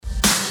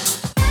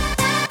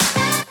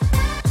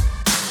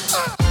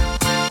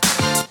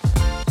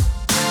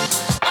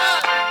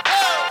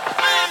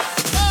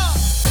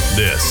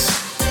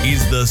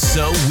the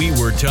So We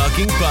Were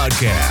Talking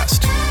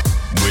podcast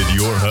with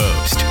your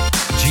host,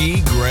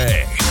 G.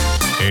 Gray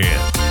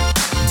and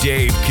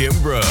Dave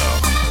Kimbrough.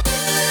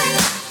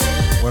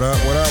 What up?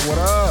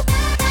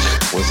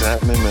 What's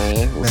happening,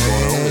 man? What's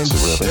going on with you,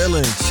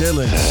 brother?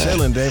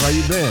 Chilling, Dave. How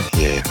you been?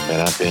 Yeah,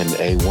 man, I've been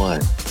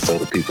A1, so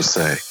the people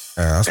say.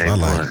 That's what A1. I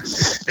like.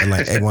 I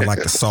like A1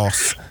 like the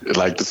sauce.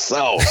 Like the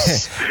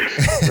sauce.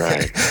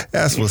 Right.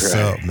 That's what's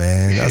up,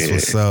 man. That's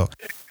what's up.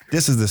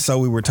 This is the So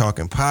We Were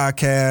Talking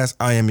podcast.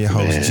 I am your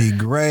host, G.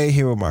 Gray,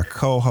 here with my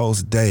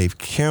co-host, Dave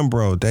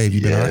Kimbrough. Dave, you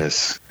been all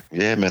right?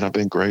 Yeah, man, I've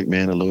been great,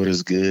 man. The Lord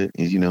is good.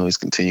 You know, he's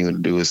continuing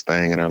to do his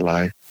thing in our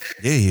life.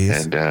 Yeah, he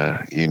is.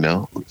 And, you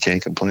know, we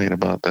can't complain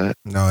about that.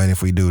 No, and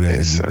if we do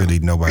that, so, really,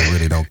 nobody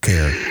really don't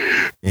care.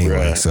 Anyway,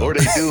 right. So. Or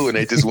they do, and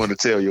they just want to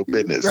tell your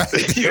business.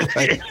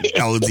 Right.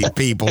 Nosy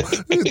people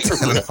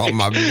telling all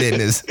my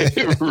business.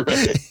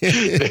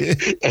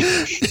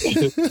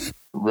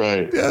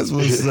 Right. That's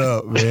what's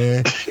up,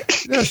 man.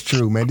 That's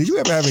true, man. Did you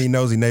ever have any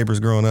nosy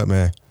neighbors growing up,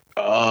 man?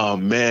 Oh,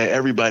 man,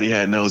 everybody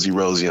had Nosy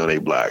Rosie on their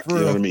block. You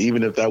know what I mean?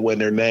 Even if that wasn't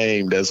their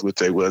name, that's what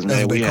they was.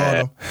 Man, we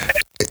had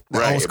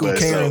right, old school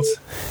Karens.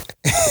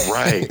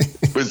 Right.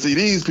 But see,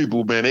 these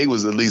people, man, they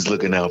was at least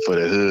looking out for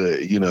the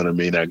hood. You know what I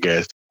mean? I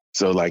guess.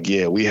 So, like,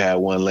 yeah, we had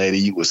one lady.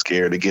 You was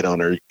scared to get on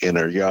her in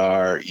her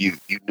yard. You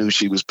knew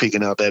she was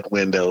peeking out that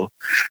window.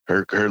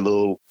 Her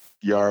little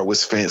yard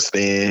was fenced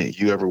in.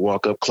 You ever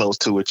walk up close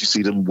to it, you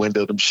see them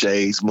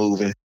shades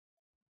moving.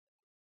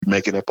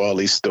 Making up all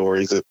these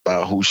stories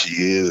about who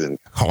she is and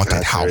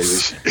haunted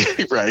house.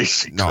 Right.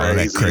 She all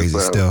that crazy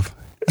stuff.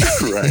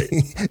 Right.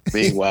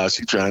 Meanwhile,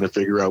 she's trying to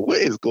figure out what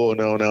is going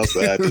on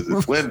outside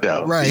the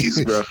window. Right.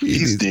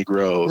 These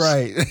Negroes.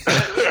 Right.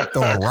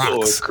 Throwing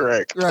rocks.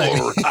 Throwing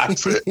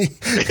rocks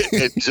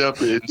and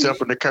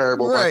jumping the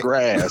curb on my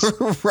grass.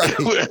 Right.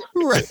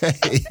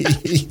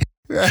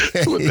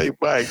 With their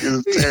bike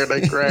is tearing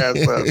their grass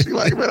up. She's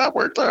like, man, I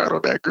worked hard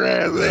on that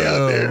grass. They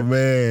out there. Oh,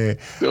 man.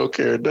 Don't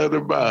care nothing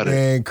about it.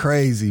 Man,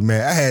 crazy,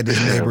 man. I had this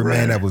neighbor,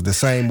 man, that was the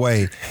same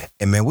way.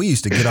 And, man, we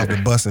used to get off the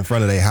bus in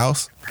front of their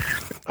house.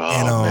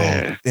 Oh,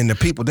 man. And the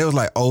people, they was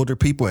like older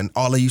people, and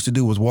all they used to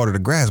do was water the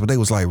grass, but they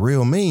was like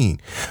real mean.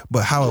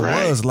 But how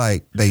it was,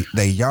 like,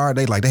 they yard,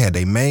 they had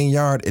their main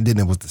yard, and then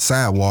it was the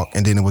sidewalk,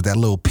 and then it was that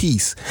little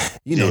piece,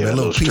 you know, that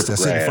little piece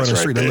that's in front of the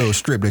street, that little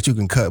strip that you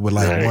can cut with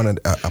like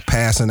a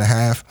pass and a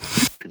half.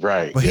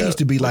 Right. But he used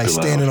to be like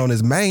standing on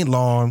his main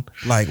lawn,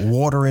 like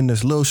watering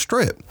this little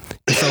strip.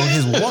 So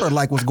his water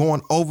like was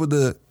going over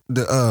the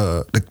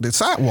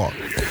sidewalk.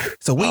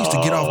 So we used to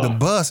get off the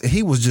bus, and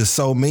he was just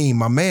so mean.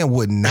 My man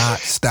would not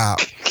stop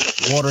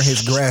watering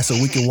his grass so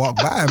we could walk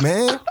by,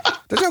 man.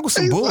 That junk was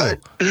some bull.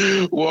 Like,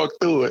 walk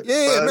through it.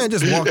 Yeah, man,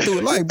 just walk through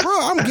it. Like, bro,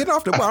 I'm getting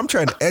off the bus. I'm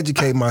trying to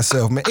educate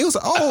myself, man. It was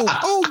an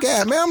old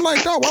guy, man. I'm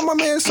like, dog, why my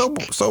man so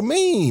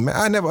mean, man?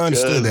 I never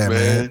understood that,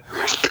 man.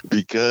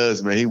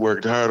 Because, man, he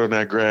worked hard on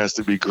that grass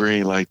to be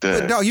green like that.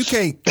 But, dog, you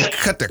can't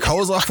cut the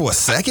hose off for a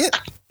second?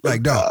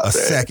 Like, dog, a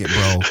second,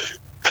 bro.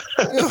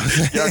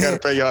 Y'all gotta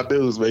pay y'all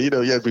dues, man. You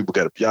know, young people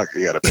gotta pay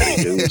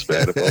their dues,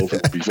 man. If old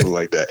people be feeling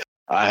like that.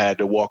 I had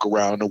to walk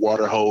around the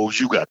water hose.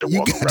 You got to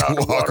walk around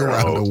the water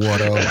hose.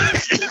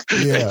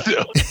 Yeah.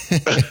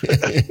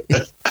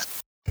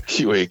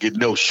 You ain't getting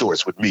no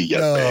shorts with me,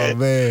 young man.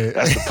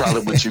 That's the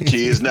problem with you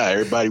kids now.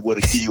 Everybody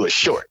want to give you a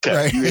shortcut.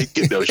 Right. You ain't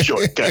getting no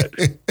shortcut.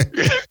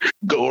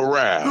 Go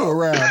around,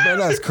 man.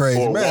 That's crazy.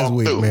 Or man, walk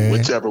weak, through, man.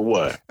 whichever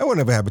one. That would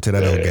never happen to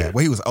that old guy.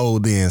 Well, he was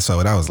old then,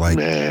 so that was like,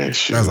 man,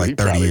 sure. That was like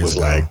 30 years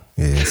ago. Like,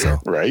 yeah, so.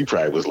 Right, he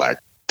probably was like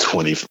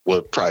 20,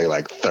 well, probably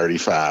like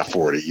 35,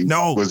 40.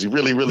 No. Was he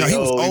really old? He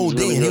was old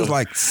then. He was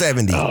like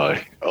 70.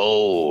 Okay.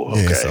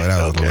 Yeah, so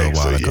that was a little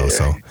while ago.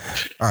 So,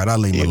 all right, I'll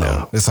leave him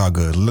alone. It's all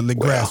good. The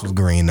grass was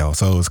green, though,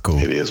 so it was cool.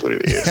 It is what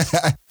it is.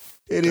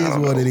 It is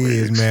what it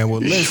is, man.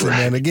 Well, listen,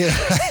 man, again,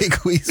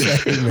 like we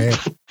say, man.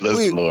 Bless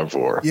the Lord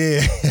for it.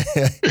 Yeah.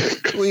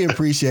 We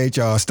appreciate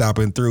y'all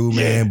stopping through,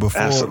 man.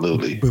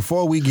 Absolutely.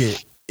 Before we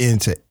get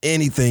into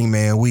anything,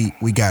 man, we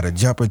got to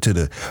jump into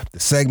the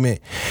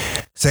segment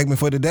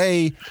for the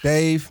day,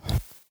 Dave.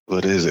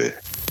 What is it?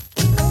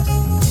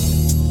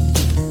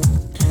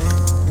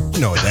 You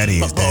know what that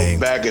is, Dave.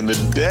 Back in the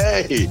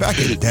day.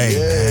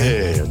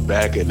 Man.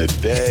 Back in the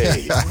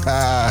day.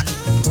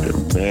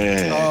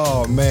 Man.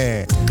 Oh,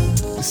 man.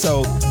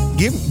 So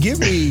give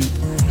me,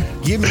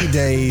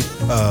 Dave,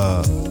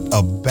 a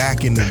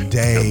back in the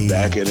day. A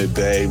back in the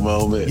day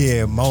moment.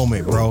 Yeah,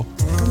 moment, bro.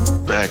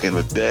 Back in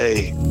the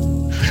day.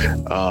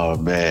 Oh,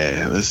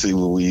 man. Let's see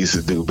what we used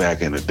to do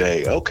back in the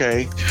day.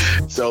 Okay.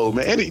 So,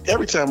 man,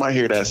 every time I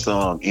hear that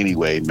song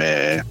anyway,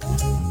 man,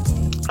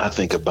 I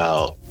think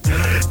about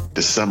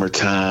the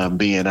summertime,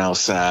 being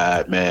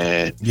outside,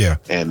 man. Yeah.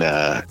 And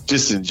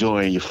just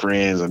enjoying your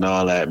friends and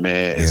all that,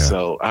 man. Yeah. And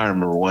so I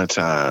remember one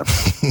time.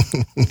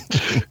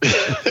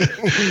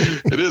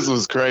 This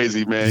was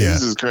crazy, man. Yeah.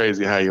 This is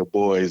crazy how your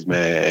boys,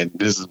 man. And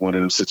this is one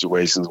of them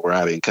situations where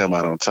I didn't come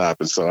out on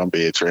top. And so I'm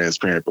being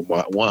transparent.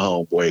 But one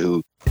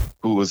homeboy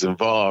who was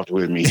involved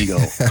with me, he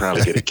gonna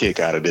probably get a kick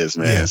out of this,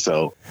 man. Yeah.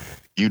 So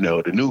you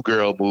know, the new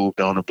girl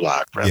moved on the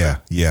block,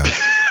 brother. Yeah.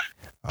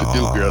 The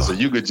new girl, so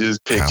you could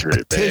just picture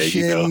it, man.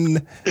 You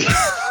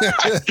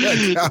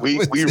know, we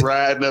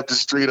riding up the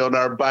street on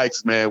our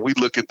bikes, man. We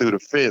looking through the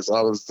fence.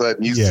 All of a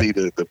sudden, you see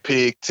the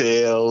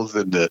pigtails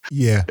and the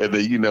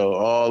you know,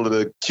 all of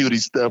the cutie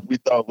stuff we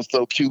thought was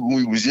so cute when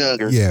we was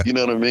younger. Yeah. You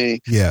know what I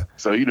mean? Yeah.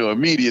 So, you know,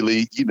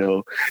 immediately, you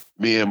know,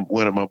 me and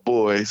one of my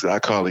boys, I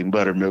call him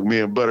Buttermilk. Me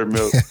and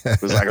Buttermilk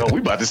was like, oh, we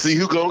about to see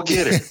who gonna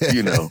get her.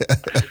 You know.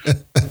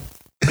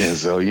 And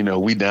so, you know,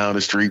 we down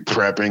the street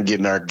prepping,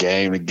 getting our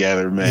game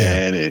together,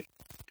 man, and,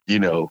 you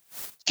know,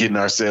 getting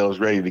ourselves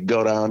ready to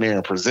go down there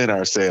and present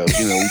ourselves.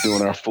 You know, we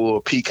doing our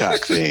full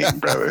peacock thing,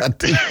 brother. You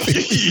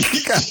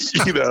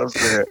know what I'm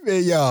saying?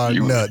 Man, y'all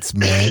nuts,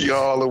 man. You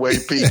all the way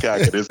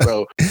peacocking. And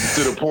so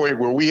to the point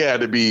where we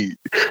had to be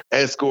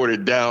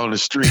escorted down the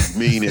street,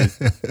 meaning,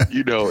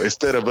 you know,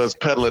 instead of us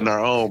pedaling our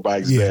own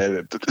bikes,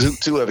 man,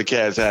 two other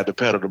cats had to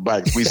pedal the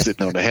bikes. We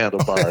sitting on the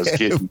handlebars,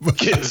 getting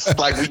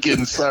like we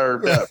getting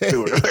served up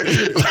to it.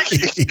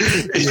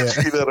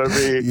 You know what I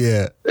mean?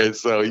 Yeah. And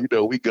so, you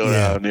know, we go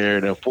down there,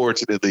 and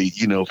unfortunately,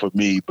 you know, for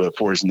me, but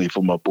fortunately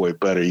for my boy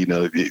Butter, you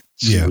know,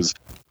 she was,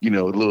 you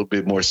know, a little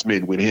bit more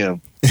smitten with him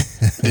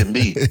than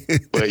me.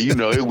 But, you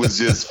know, it was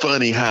just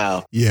funny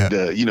how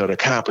the, you know, the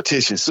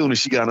competition, as soon as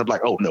she got up,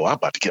 like, oh no, I'm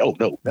about to get, I'm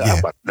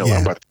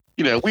about to,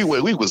 you know, we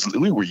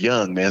were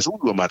young, man, so we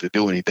weren't about to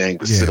do anything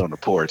but sit on the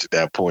porch at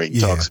that point and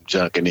talk some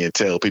junk and then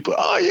tell people,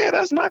 oh yeah,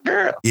 that's my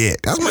girl. Yeah,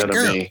 that's my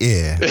girl. I mean?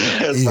 Yeah.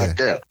 That's my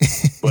girl.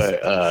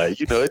 But,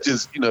 you know, it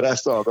just, you know, that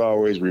song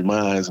always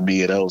reminds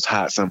me of those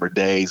hot summer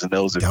days and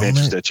those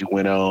adventures that you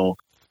went on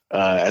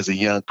as a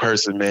young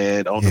person,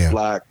 man, on the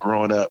block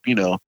growing up. You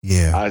know,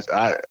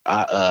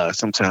 I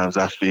sometimes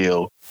I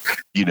feel,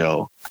 you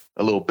know,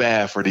 a little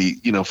bad for the,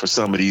 you know, for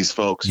some of these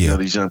folks, you know,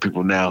 these young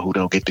people now who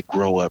don't get to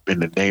grow up in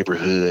the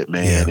neighborhood,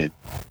 man, and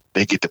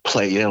they get to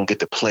play. They don't get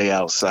to play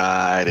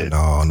outside and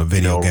on the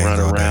video games, run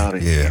around.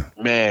 And,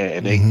 man,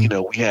 and they, you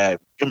know, we had.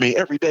 I mean,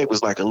 every day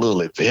was like a little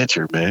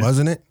adventure, man.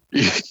 Wasn't it?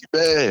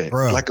 Man,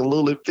 like a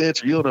little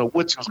adventure. You don't know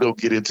what you was gonna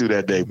get into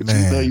that day, but you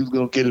know you was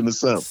gonna get into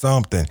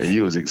something. And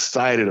you was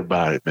excited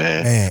about it,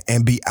 man.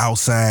 And be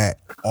outside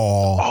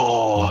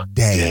all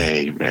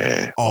day,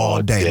 man.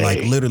 All day.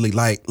 Like literally,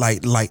 like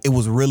it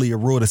was really a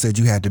rule that said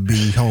you had to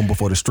be home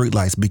before the street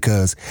lights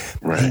because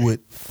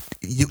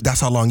that's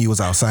how long you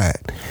was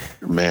outside.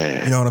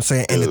 Man. You know what I'm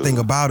saying? And the thing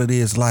about it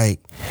is, like,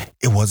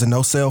 it wasn't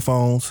no cell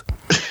phones.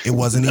 It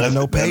wasn't even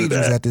no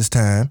pagers at this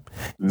time.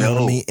 You know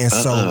what I mean? And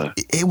so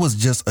it was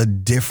just a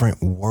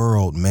different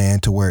world, man,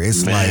 to where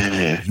it's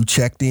like you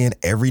checked in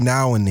every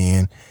now and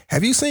then.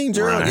 Have you seen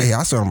Gerald? Yeah,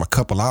 I saw him a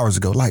couple hours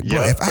ago. Like,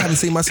 bro, if I haven't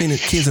seen my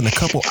kids in a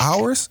couple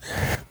hours.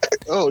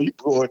 Oh, you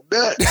going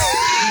nuts.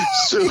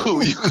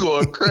 Shoot, you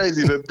going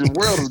crazy. The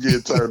world is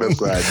getting turned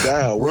upside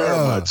down. Where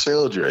are my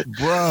children?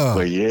 Bro.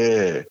 But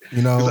yeah.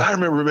 You know. I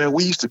remember, man,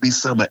 we used to be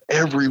summer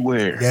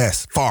everywhere.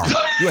 Yes, far.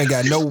 You ain't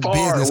got no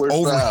business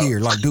over here.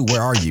 Like, dude,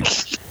 where are you?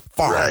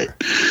 Far. Right.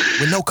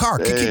 With no car.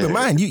 Keep in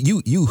mind,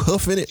 you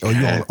hoofing it or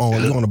you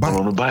on the bike?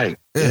 On the bike.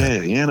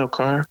 Yeah, you ain't no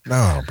car.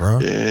 No, bro.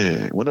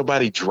 Yeah. When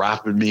nobody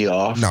dropping me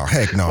off. No,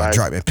 heck no. Like,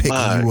 picking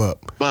you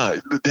up.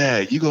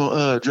 Dad, you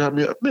gonna drop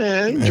me up?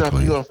 Man, you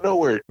dropping you off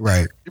nowhere.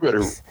 Right. You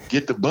better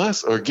get the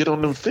bus or get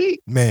on them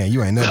feet. Man,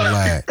 you ain't never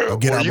lied. Or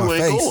get out my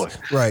face. Going.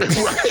 Right.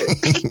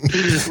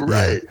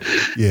 Right.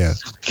 Yeah.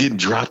 Getting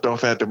dropped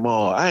off at the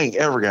mall. I ain't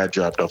ever got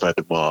dropped off at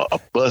the mall. A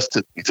bus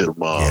took me to the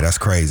mall. Yeah, that's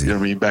crazy. You know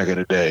what I mean? Back in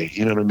the day.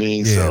 You know what I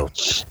mean? Yeah. So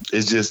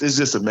it's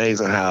just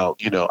amazing how,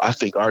 you know, I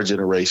think our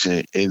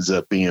generation ends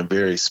up being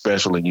very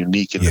special and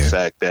unique in the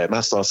fact that, and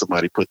I saw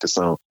somebody put this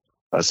on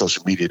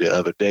social media the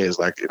other day, is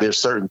like there's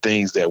certain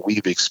things that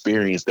we've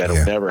experienced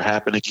that'll never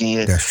happen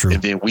again. That's true.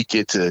 And then we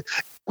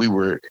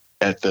were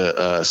at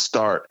the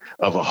start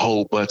of a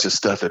whole bunch of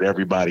stuff that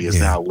everybody is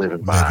now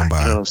living by. You know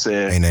what I'm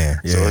saying? Amen.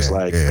 Yeah, so it's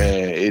like,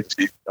 man,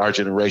 our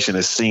generation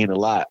has seen a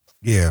lot.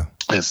 Yeah.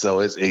 And so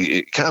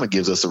it kind of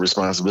gives us a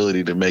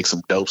responsibility to make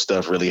some dope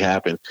stuff really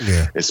happen,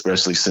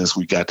 especially since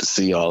we got to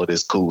see all of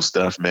this cool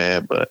stuff,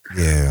 man. But,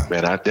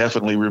 man, I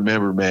definitely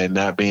remember, man,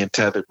 not being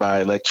tethered by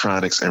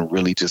electronics and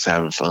really just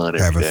having fun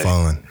every day.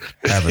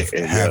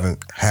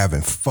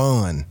 Having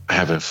fun,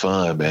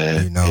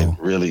 man. You know, and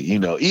really, you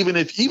know, even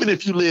if you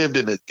lived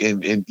in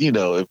you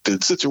know, if the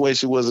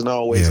situation wasn't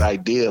always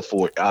ideal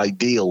for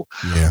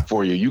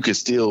you, you could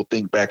still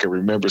think back and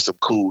remember some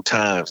cool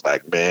times.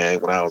 Like, man,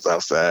 when I was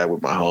outside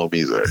with my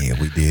homies,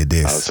 we did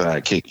this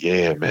outside kick,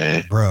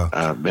 man, bro.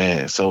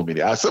 Man, so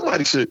many.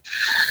 Somebody should.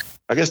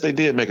 I guess they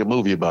did make a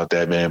movie about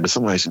that, man. But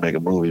somebody should make a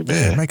movie,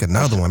 man. Yeah, make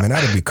another one, man.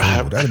 That'd be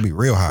cool. That'd be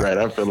real hot. Right.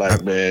 I feel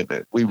like, man,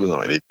 that we was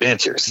on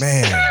adventures,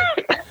 man.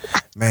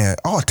 Man,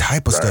 all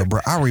type of stuff, bro.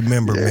 I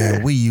remember,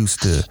 man, we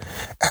used to,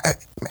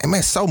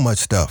 man, so much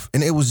stuff,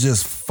 and it was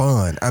just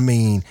fun. I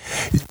mean,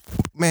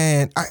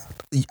 man, I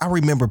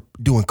remember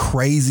doing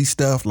crazy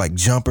stuff like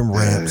jumping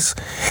ramps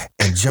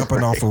and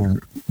jumping off of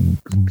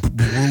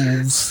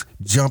roofs,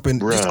 jumping,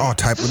 just all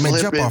type of, man,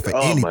 jump off of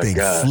anything,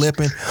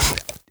 flipping.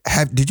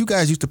 Did you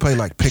guys used to play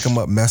like pick 'em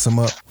up, mess 'em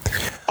up?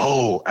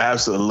 Oh,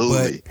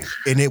 absolutely.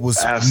 And it was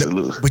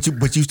absolutely. But you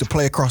used to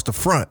play across the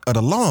front of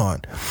the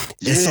lawn.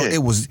 Yeah. And so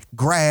it was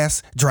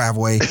grass,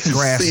 driveway,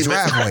 grass,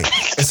 driveway.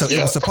 And so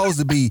it was supposed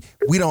to be,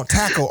 we don't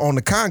tackle on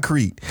the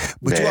concrete.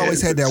 But you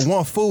always had that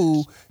one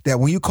fool that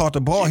when you caught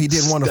the ball, he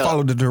didn't want to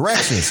follow the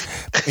directions.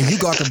 And you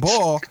got the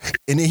ball,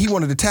 and then he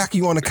wanted to tackle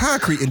you on the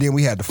concrete, and then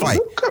we had to fight.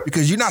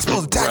 Because you're not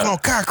supposed to tackle on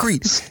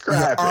concrete.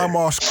 Your arm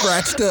all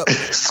scratched up.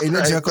 And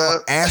then you're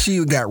all ashy,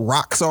 you got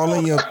rocks all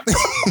in your...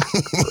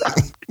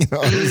 You know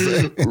what I'm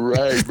saying?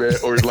 Right, man.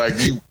 Or like,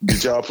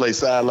 did y'all play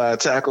sideline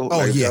tackle? Oh,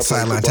 like, yeah,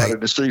 sideline tackle. In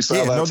the street,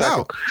 sideline no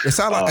tackle. doubt. The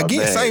sideline,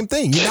 again, same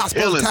thing. You're not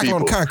supposed to tackle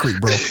on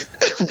concrete, bro.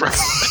 Right.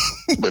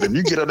 But if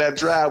you get on that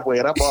driveway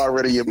and I'm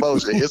already in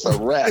motion, it's a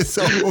wrap. It's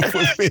over.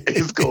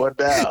 It's going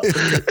down.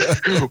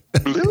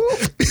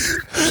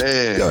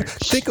 Man. Yo,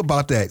 think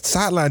about that.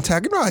 Sideline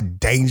tackle. You know how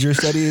dangerous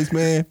that is,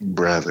 man?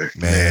 Brother.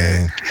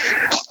 Man.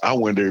 I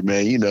wonder,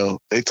 man,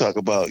 they talk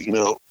about,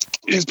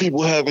 these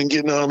people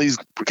getting all these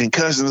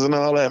concussions and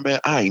all that, man.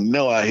 I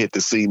know I hit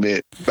the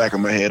cement, back of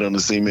my head on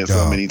the cement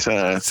so many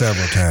times.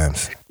 Several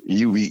times.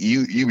 You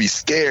be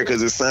scared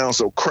because it sounds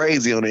so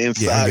crazy on the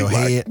inside. Yeah, in your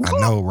head. I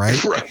know,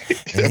 right? Right.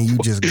 And then you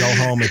just go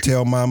home and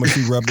tell mama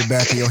she rubbed the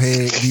back of your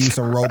head, give you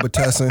some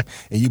Robitussin,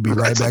 and you be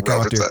right back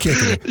out there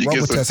kicking it.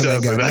 Robitussin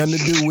ain't got nothing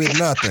to do with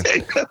nothing.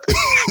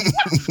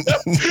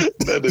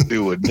 Nothing to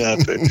do with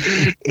nothing.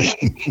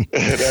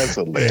 That's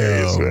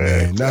hilarious,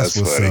 man. That's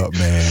what's funny. Up,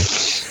 man.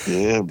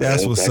 Yeah, man.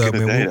 That's what's up,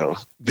 man.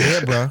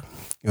 Yeah, bro.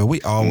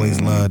 We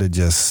always love to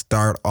just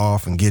start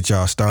off and get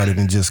y'all started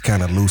and just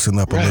kind of loosen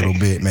up a little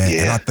bit, man.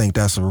 Yeah. And I think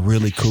that's a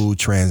really cool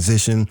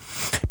transition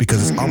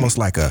because it's almost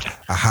like a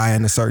high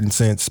in a certain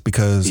sense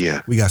because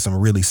we got some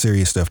really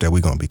serious stuff that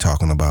we're going to be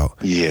talking about.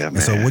 Yeah, man.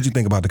 And so what'd you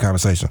think about the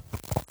conversation?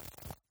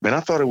 Man, I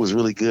thought it was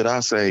really good.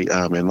 I'll say,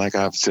 and like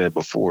I've said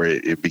before,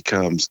 it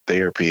becomes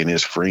therapy and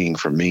it's freeing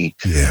for me.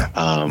 Yeah.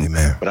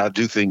 Amen. But I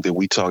do think that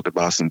we talked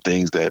about some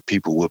things that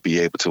people will be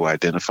able to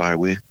identify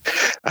with.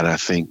 And I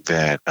think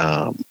that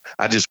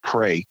I just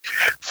pray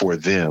for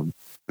them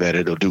that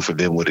it'll do for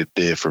them what it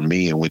did for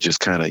me and would just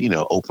kind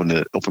of,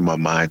 open my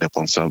mind up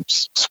on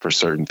for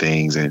certain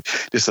things and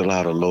just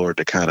allow the Lord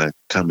to kind of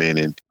come in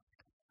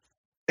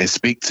and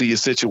speak to your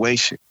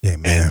situation. Yeah,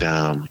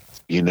 man.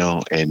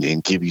 And,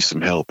 and give you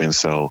some help. And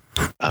so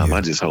I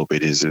just hope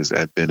it is as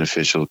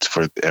beneficial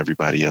for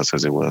everybody else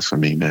as it was for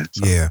me, man.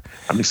 So yeah.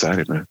 I'm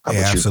excited, man. How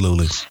about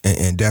absolutely.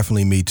 And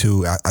definitely me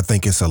too. I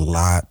think it's a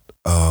lot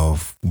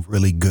of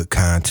really good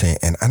content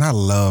and I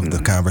love the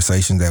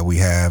conversation that we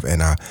have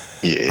and I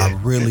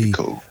really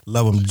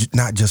love them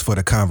not just for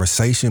the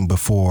conversation but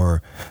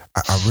for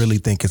I really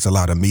think it's a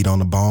lot of meat on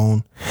the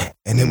bone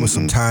and there was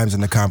some times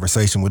in the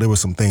conversation where there were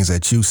some things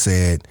that you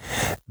said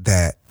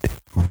that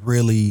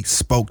really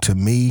spoke to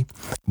me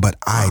but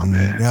I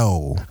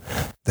know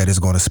that it's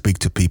going to speak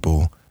to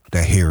people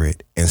that hear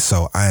it and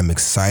so I am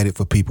excited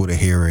for people to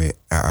hear it.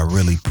 I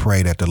really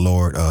pray that the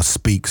Lord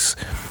speaks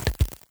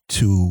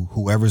to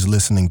whoever's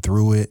listening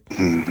through it.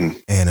 And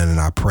then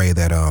I pray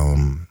that,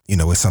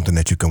 it's something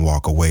that you can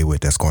walk away with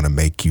that's going to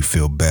make you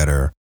feel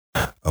better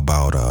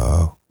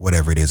about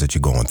whatever it is that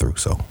you're going through.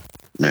 So,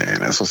 man,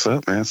 that's what's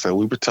up, man. So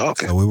we were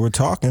talking.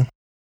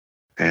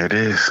 There it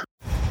is.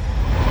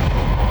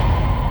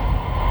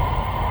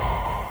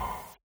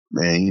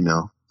 Man,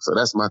 so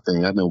that's my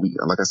thing. I know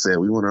like I said,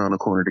 we went around the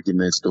corner to get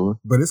next door.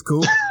 But it's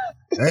cool.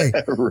 Hey,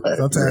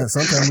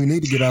 sometimes we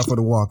need to get out for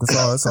the walk. It's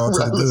all to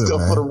the good,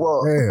 man. For the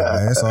walk. Yeah,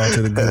 man, it's all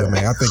to the good,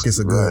 man. I think it's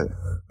a good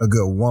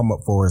warm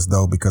up for us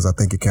though, because I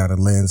think it kind of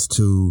lends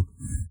to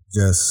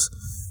just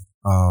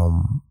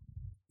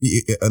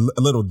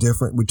a little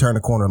different. We turn the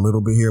corner a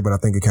little bit here, but I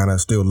think it kind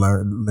of still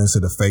lends to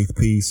the faith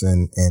piece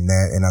and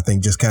that. And I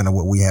think just kind of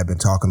what we have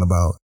been talking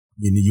about,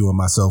 you and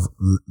myself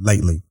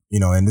lately,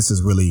 and this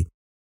is really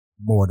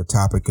more the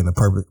topic and the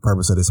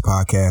purpose of this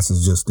podcast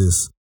is just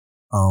this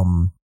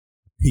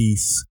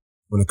piece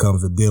when it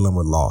comes to dealing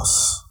with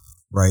loss,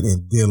 right?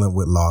 And dealing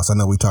with loss. I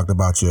know we talked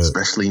about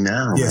especially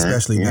now. Yeah,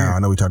 especially now. I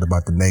know we talked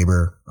about the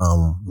neighbor,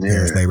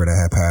 parents' neighbor that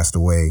had passed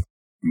away.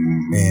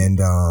 And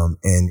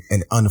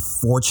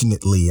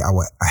unfortunately,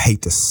 I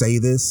hate to say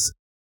this,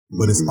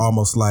 but it's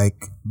almost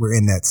like we're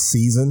in that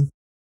season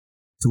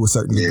to a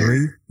certain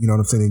degree. You know what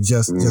I'm saying? And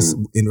just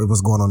in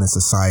what's going on in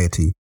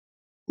society.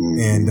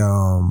 And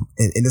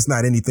it's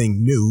not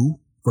anything new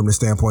from the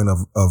standpoint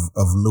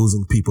of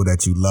losing people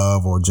that you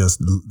love or just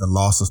the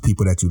loss of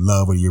people that you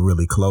love or you're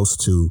really close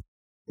to.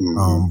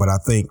 But I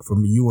think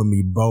from you and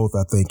me both,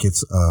 I think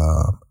it's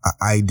an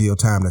ideal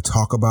time to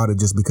talk about it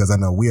just because I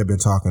know we have been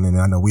talking and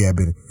I know we have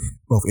been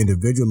both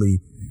individually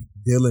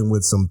dealing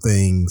with some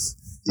things.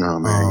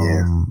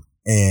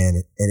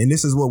 And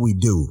this is what we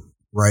do,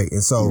 right?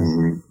 And so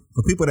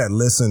for people that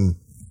listen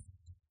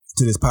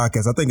to this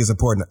podcast, I think it's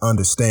important to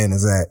understand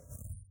is that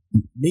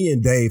me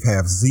and Dave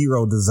have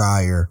zero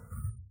desire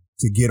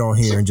to get on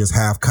here and just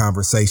have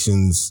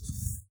conversations,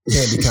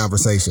 candy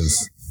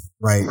conversations,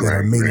 right? That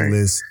are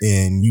meaningless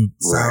and you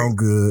sound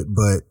good,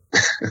 but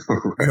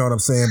you know what I'm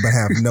saying? But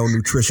have no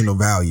nutritional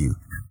value.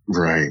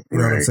 Right. You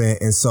know what I'm saying?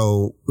 And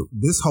so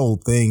this whole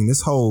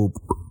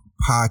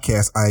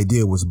podcast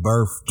idea was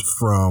birthed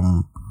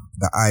from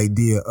the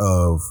idea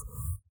of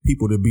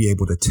people to be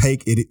able to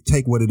take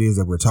what it is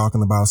that we're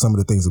talking about, some of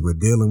the things that we're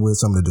dealing with,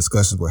 some of the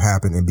discussions that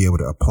happen, and be able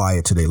to apply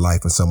it to their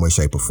life in some way,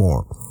 shape, or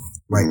form.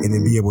 Right. And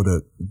then be able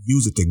to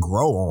use it to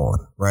grow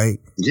on. Right.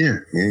 Yeah.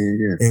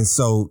 And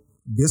so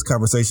this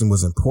conversation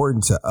was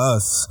important to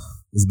us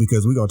is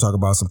because we're going to talk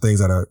about some things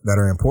that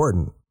are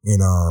important.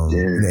 And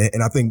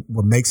I think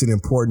what makes it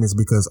important is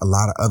because a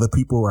lot of other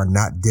people are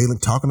not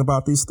talking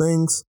about these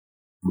things.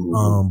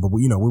 But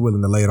we're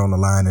willing to lay it on the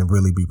line and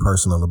really be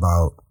personal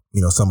about,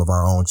 some of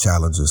our own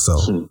challenges.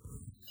 So,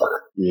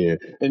 yeah.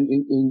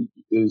 And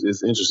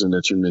it's interesting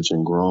that you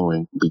mentioned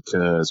growing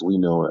because we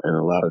know, and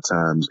a lot of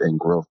times in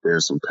growth,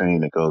 there's some pain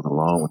that goes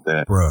along with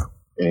that. Bruh.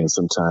 And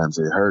sometimes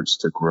it hurts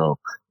to grow.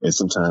 And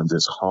sometimes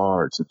it's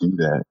hard to do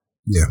that.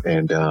 Yeah.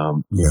 And,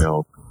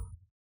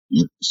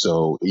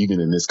 so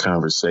even in this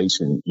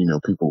conversation,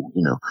 people,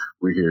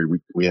 we're here,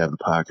 we have the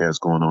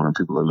podcast going on and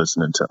people are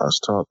listening to us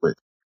talk, but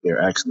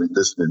they're actually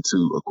listening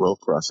to a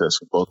growth process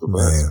for both of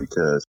us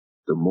because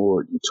the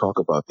more you talk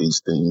about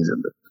these things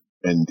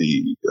and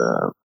the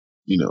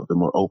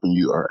more open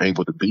you are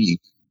able to be,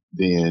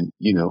 then,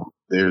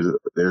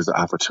 there's an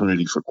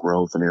opportunity for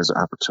growth and there's an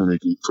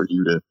opportunity for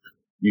you to,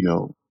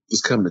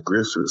 just come to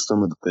grips with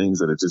some of the things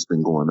that have just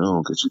been going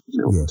on. Cause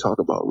we talk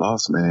about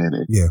loss, man.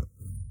 And,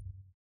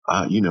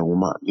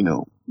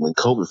 when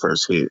COVID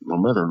first hit, my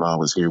mother-in-law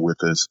was here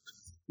with us,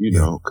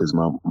 cause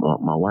my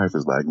wife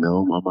is like,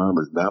 no, my mom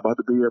is not about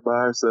to be here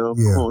by herself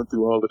going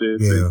through all of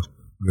this.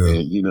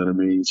 And you know what I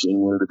mean? She didn't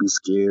want her to be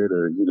scared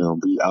or,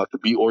 be out to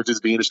be, or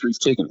just be in the streets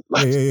kicking it.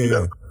 Like,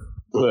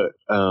 But,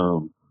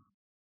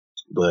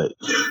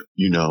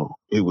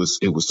 it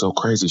was so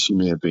crazy. She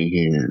may have been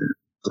here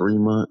 3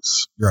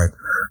 months. Right.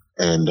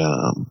 And,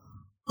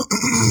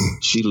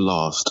 she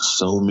lost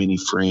so many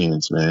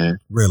friends, man.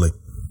 Really?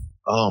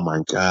 Oh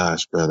my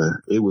gosh,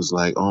 brother. It was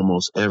like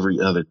almost every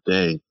other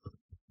day.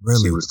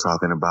 Really? She was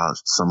talking about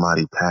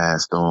somebody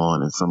passed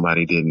on and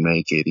somebody didn't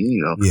make it,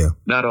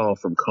 not all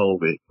from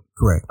COVID.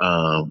 Correct.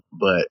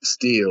 But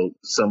still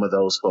some of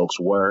those folks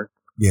were.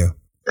 Yeah.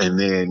 And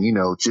then,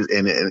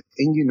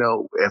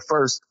 at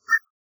first,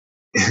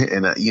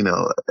 and I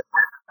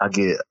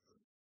get,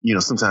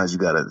 sometimes you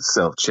got to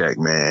self-check,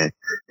 man,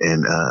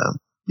 and,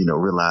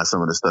 realize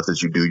some of the stuff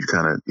that you do, you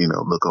kind of,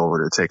 look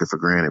over to take it for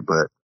granted.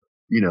 But,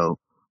 me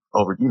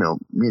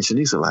and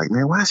Shanice are like,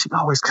 man, why is she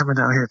always coming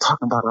down here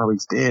talking about all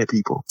these dead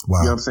people? Wow.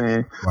 You know what I'm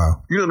saying?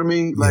 Wow. You know what I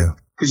mean? Like,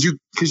 cause you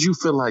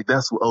feel like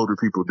that's what older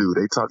people do.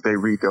 They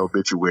read the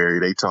obituary,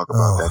 they talk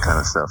about that kind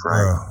of stuff,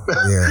 right?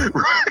 Yeah.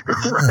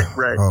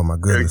 right. Oh my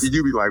goodness.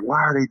 You be like,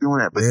 why are they doing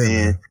that? But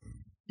then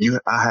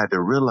I had to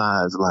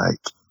realize, like,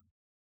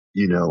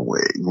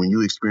 when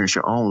you experience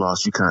your own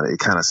loss, it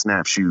kind of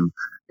snaps you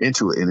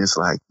into it. And it's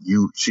like,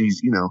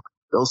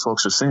 those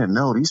folks are saying,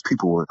 no, these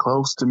people were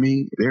close to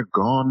me. They're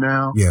gone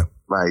now. Yeah.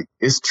 Like,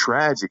 it's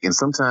tragic. And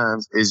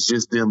sometimes it's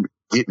just them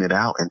getting it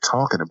out and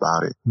talking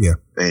about it. Yeah.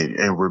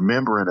 And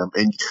remembering them.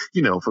 And,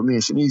 for me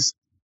and Shanice,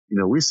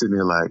 we're sitting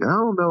there like, I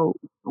don't know.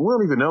 We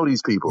don't even know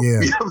these people.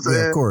 Yeah. You know what I'm saying?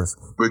 Yeah, of course.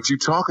 But you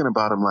talking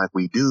about them like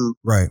we do.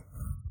 Right.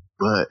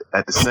 But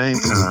at the same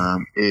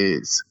time,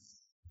 it's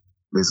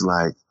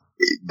like,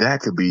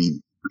 that could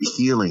be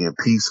healing and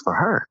peace for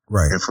her.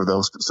 Right. And for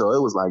those. So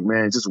it was like,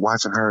 man, just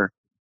watching her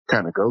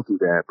kind of go through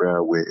that,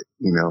 bro, with,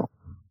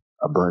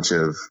 a bunch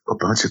of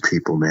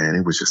people, man.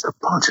 It was just a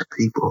bunch of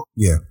people.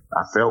 Yeah.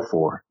 I felt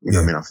for her. You know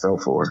what I mean? I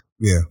felt for her.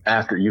 Yeah.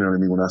 After,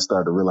 when I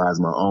started to realize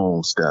my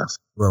own stuff.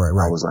 Right.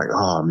 I was like,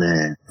 oh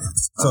man.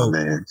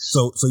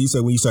 So you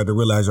said when you started to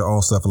realize your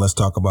own stuff, and let's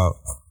talk about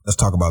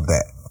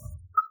that.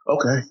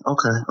 Okay.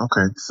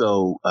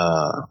 So,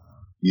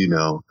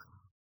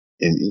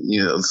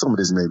 and some of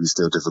this may be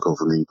still difficult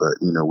for me, but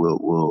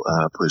we'll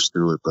push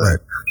through it.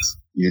 But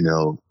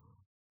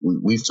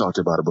we've talked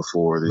about it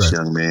before. This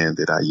young man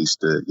that I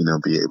used to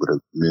be able to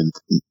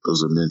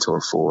was a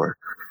mentor for,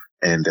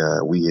 and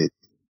we had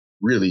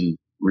really,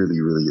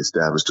 really, really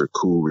established a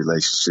cool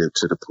relationship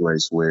to the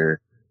place where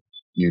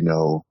he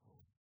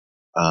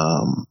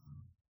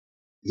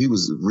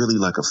was really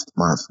like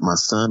my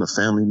son, a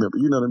family member.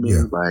 You know what I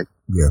mean? Like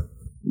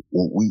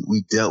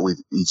we dealt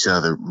with each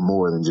other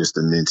more than just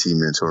a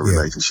mentee-mentor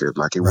relationship.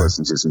 Like, it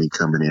wasn't just me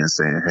coming in and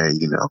saying, hey,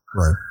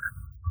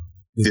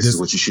 this is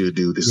what you should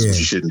do. This is what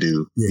you shouldn't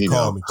do. Yeah,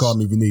 call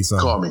me if you need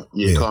something. Call me.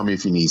 Yeah, call me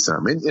if you need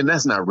something. And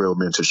that's not real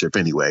mentorship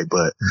anyway.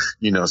 But,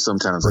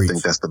 sometimes I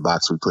think that's the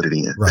box we put it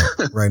in.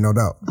 Right. No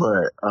doubt.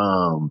 But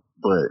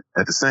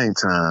at the same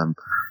time,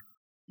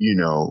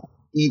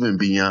 even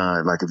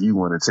beyond, like, if you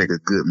want to take a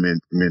good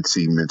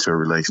mentee-mentor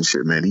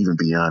relationship, man, even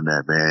beyond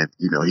that, man,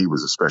 he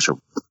was a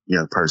special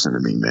young person to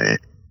me, man.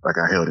 Like,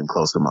 I held him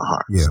close to my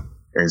heart. Yeah.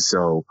 And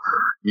so,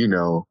 we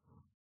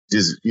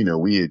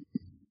had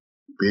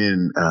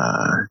been,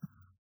 I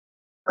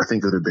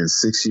think it would have been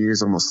 6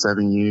 years, almost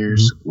 7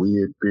 years. Mm-hmm. We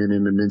had been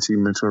in the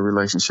mentee-mentor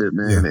relationship,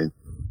 man. And,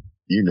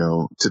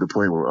 to the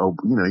point where,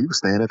 he was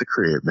staying at the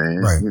crib, man.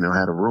 Right.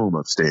 Had a room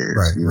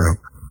upstairs,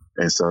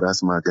 And so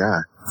that's my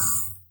guy.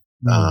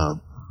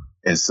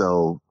 And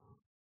so,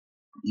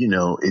 you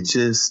know, it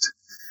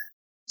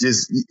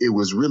it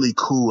was really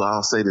cool.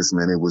 I'll say this,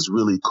 man, it was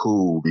really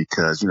cool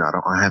because, you know, I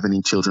don't have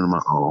any children of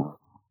my own.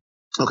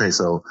 Okay.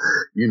 So,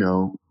 you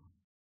know,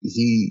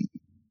 he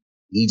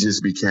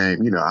just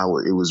became, you know,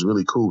 it was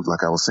really cool.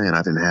 Like I was saying,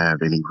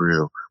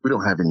 we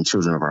don't have any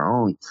children of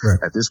our own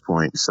at this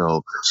point.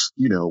 So,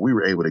 you know, we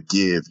were able to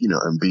give, you know,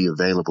 and be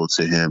available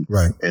to him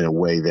in a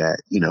way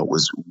that, you know,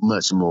 was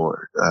much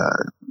more,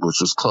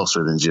 which was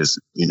closer than just,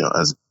 you know,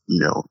 us, you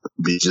know,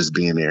 just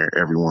being there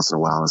every once in a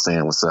while and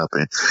saying what's up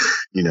and,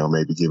 you know,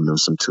 maybe giving them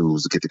some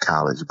tools to get to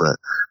college. But,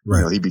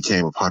 you know, he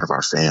became a part of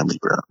our family,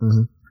 bro.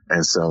 Mm-hmm.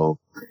 And so,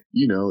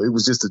 you know, it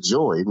was just a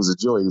joy. It was a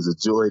joy. It was a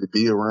joy to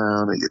be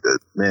around.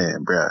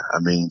 Man, bro. I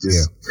mean,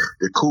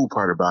 the cool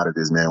part about it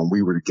is, man, when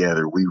we were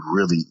together, we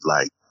really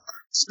like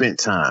spent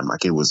time.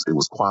 Like it was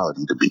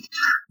quality to be.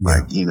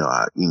 Like,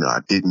 I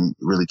didn't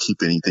really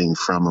keep anything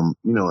from him,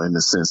 you know, in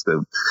the sense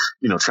that,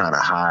 you know, trying to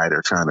hide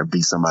or trying to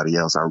be somebody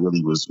else. I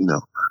really was, you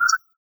know,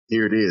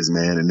 here it is,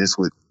 man. And this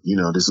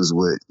is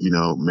what, you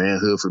know,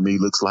 manhood for me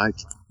looks like.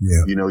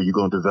 Yeah. You know, you're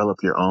going to develop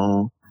your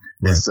own.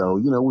 And so,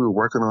 you know, we were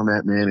working on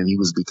that, man, and he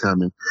was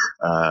becoming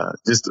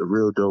just a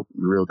real dope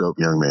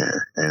young man.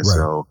 And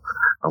so,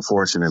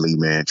 unfortunately,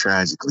 man,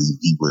 tragically,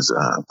 he was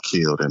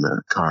killed in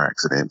a car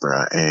accident,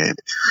 bro. And,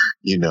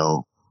 you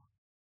know,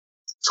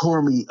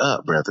 tore me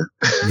up, brother.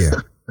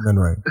 Yeah,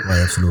 right,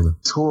 absolutely.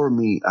 Tore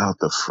me out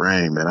the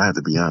frame, man. I have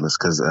to be honest,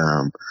 because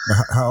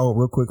how old,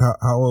 real quick?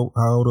 How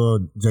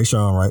old? Jay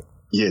Sean, right?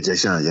 Yeah, Jay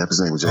Sean. Yeah, his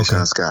name was Jay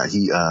Sean Scott.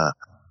 He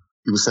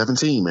was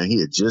 17, man.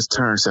 He had just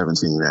turned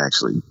 17,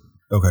 actually.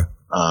 Okay.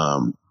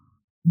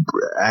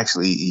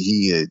 Actually,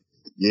 he had,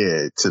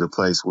 to the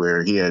place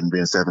where he hadn't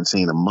been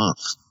 17 a month.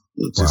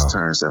 He just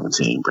turned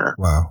 17, bro.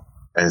 Wow.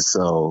 And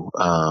so,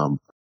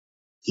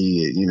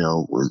 he, you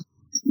know, was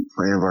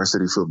playing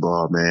varsity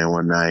football, man,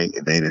 one night,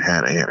 and they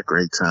had a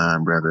great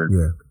time, brother.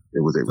 Yeah. They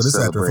so this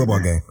is after a football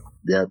game.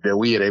 Yeah,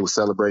 they were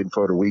celebrating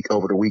over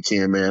the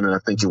weekend, man, and I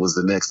think it was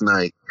the next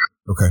night.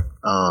 Okay.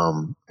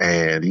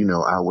 And, you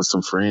know, out with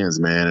some friends,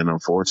 man, and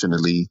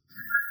unfortunately,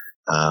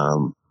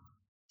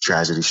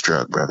 tragedy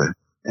struck, brother.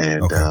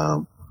 And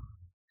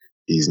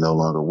he's no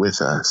longer with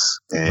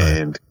us.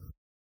 And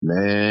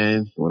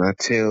man, when I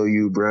tell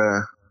you,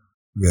 bruh,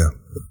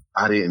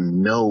 I didn't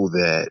know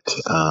that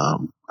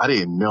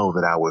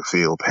I would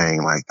feel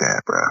pain like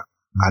that, bruh.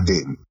 I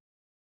didn't.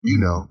 You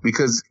know,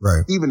 because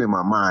even in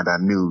my mind, I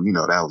knew, you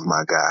know, that was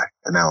my guy,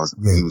 and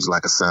he was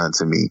like a son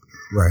to me.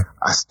 Right.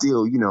 I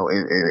still, you know,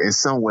 in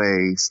some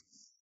ways,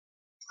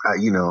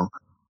 you know,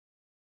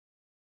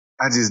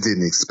 I just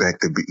didn't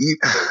expect to be.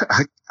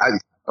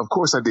 Of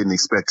course, I didn't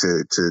expect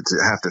to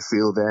have to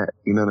feel that.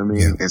 You know what I mean?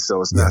 Yeah. And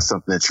so it's not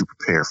something that you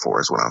prepare for,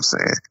 is what I'm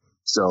saying.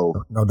 So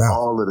no doubt.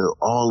 all of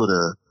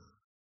the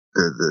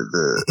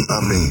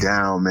up and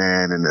down,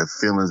 man, and the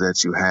feelings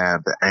that you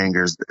have, the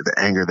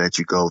anger that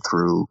you go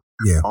through,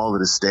 all of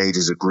the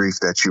stages of grief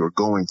that you are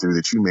going through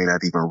that you may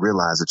not even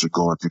realize that you're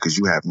going through because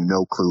you have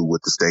no clue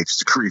what the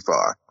stages of grief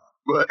are.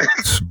 But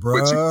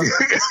bruh,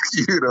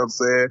 you know what I'm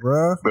saying,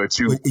 bruh. But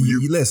you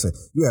listen.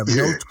 You have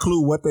no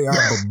clue what they are,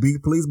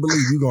 but please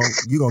believe you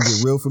gonna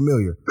get real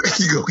familiar.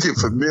 You gonna get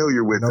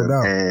familiar with them,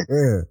 doubt.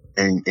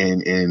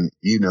 And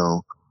you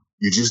know,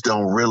 you just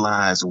don't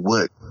realize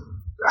what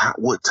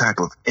type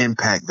of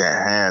impact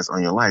that has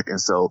on your life. And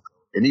so,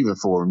 and even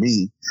for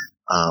me,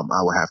 I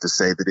would have to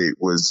say that it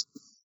was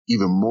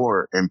even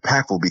more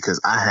impactful because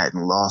I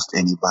hadn't lost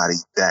anybody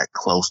that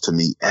close to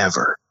me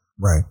ever.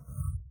 Right.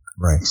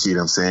 You see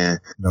what I'm saying?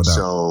 No doubt.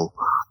 So,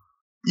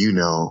 you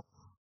know,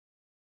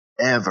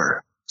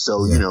 ever.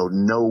 So, you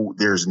know,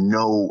 there's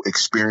no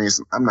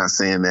experience. I'm not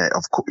saying that,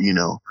 of course, you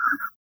know,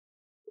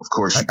 of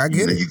course. I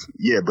get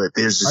it. But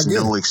there's just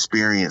no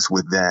experience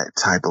with that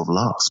type of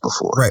loss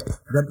before. Right.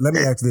 Let me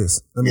ask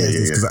this.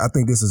 Because I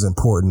think this is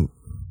important.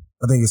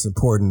 I think it's an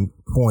important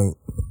point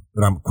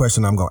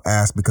question I'm going to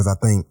ask because I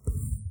think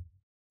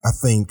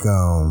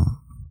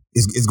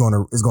it's going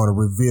to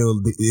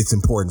reveal its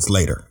importance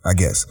later, I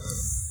guess.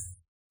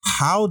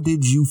 How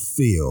did you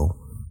feel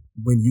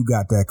when you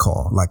got that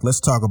call? Like, let's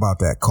talk about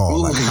that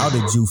call. Like, how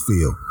did you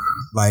feel?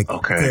 Like,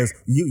 because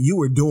you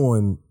were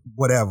doing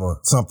whatever,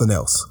 something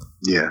else.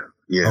 Yeah.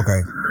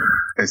 Okay.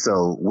 And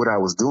so what I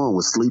was doing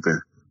was sleeping.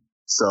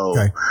 So,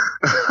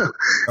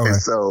 and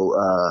so,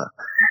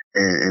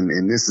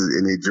 and this is,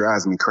 and it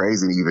drives me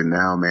crazy even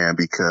now, man,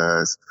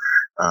 because,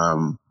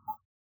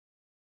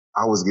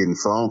 I was getting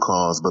phone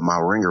calls, but my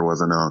ringer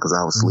wasn't on because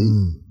I was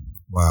asleep.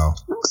 Wow.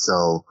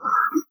 So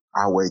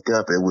I wake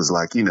up. It was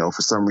like, you know,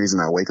 for some reason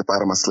I wake up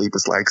out of my sleep.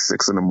 It's like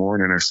 6 a.m.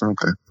 or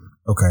something.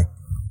 Okay.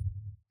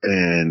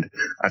 And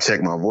I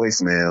check my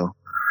voicemail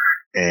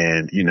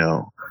and, you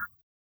know,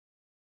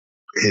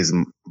 his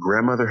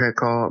grandmother had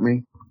called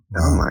me.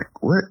 And I'm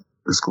like, what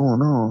is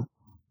going on?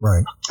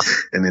 Right.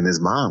 And then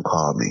his mom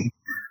called me.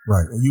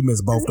 Right. And you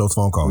missed both those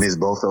phone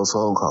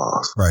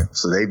calls. Right.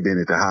 So they've been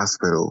at the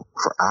hospital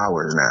for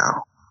hours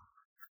now.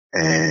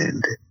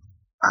 And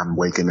I'm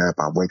waking up.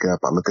 I wake up.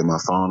 I look at my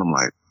phone. I'm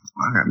like,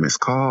 I got missed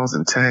calls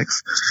and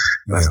texts.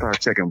 And I start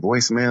checking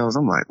voicemails.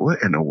 I'm like,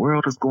 what in the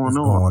world is going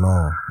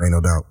on? Ain't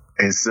no doubt.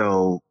 And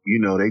so,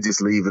 they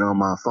just leave it on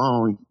my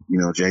phone.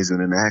 Jay's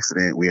been in an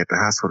accident. We at the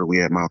hospital.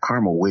 We at Mount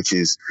Carmel, which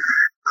is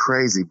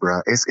crazy,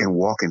 bro. It's in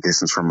walking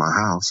distance from my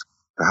house.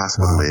 The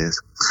hospital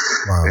is.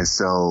 Wow. And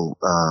so,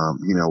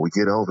 we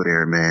get over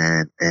there,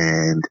 man.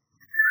 And,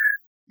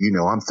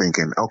 I'm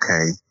thinking,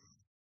 okay,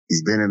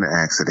 he's been in an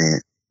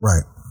accident.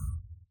 Right.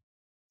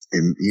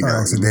 And, he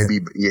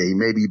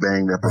may be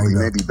banged up. He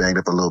may be banged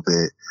up a little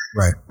bit.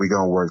 Right. We're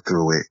going to work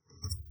through it.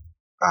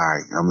 All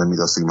right. Let me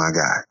go see my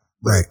guy.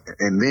 Right.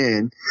 And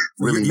then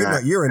really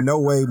you're in no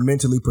way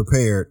mentally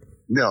prepared.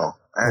 No.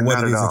 For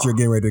what it is that you're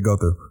getting ready to go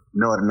through.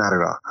 No, not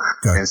at all.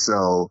 Okay. And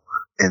so,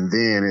 and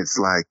then it's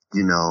like,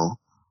 and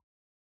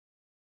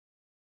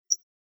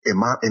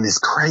it's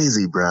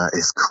crazy, bro.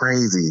 It's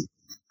crazy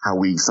how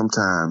we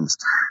sometimes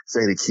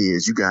say to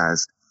kids, you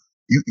guys,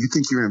 you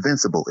think you're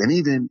invincible. And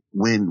even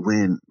when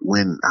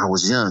I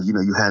was young,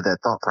 you had that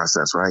thought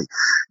process, right?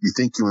 You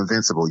think you're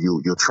invincible.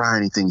 You'll try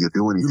anything, you'll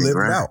do anything, you live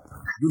right? It out.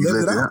 You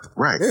live it out.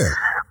 Right. Yeah.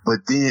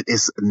 But then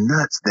it's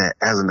nuts that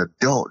as an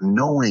adult,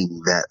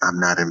 knowing that I'm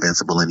not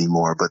invincible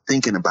anymore, but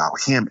thinking about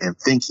him and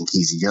thinking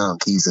he's young,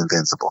 he's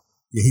invincible.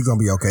 Yeah, he's gonna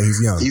be okay.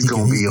 He's young. He's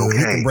gonna be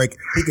okay.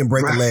 He can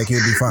break a leg. He'll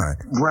be fine.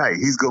 Right.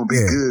 He's gonna be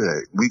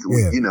good. We,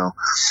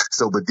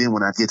 So, but then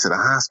when I get to the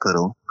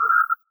hospital,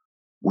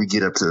 we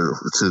get up to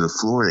the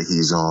floor that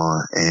he's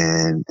on,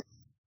 and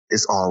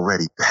it's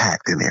already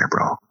packed in there,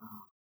 bro.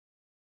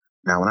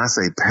 Now, when I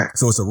say packed,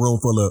 so it's a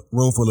room full of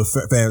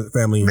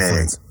family and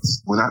friends.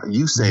 When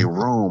you say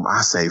room,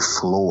 I say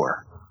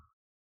floor.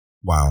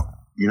 Wow.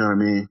 You know what I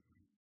mean?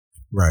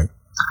 Right.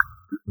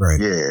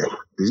 Yeah.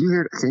 Did you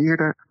hear? Can you hear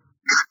that?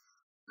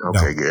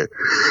 Okay, good.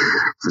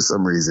 For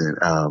some reason,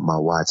 my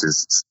watch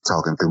is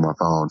talking through my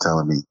phone,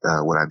 telling me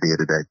what I did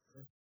today.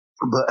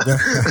 But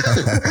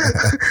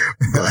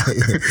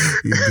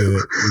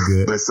you're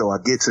good. But so I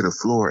get to the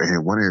floor,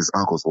 and one of his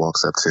uncles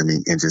walks up to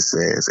me and just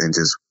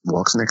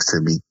walks next to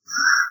me.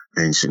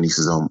 And Shanice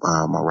is on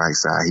my right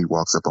side. He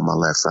walks up on my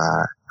left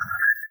side,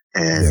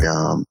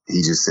 and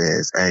he just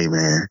says, "Hey,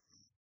 man,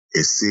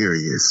 it's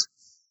serious.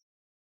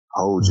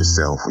 Hold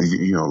yourself.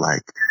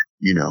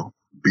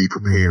 Be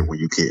prepared when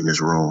you get in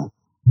this room."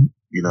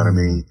 You know what I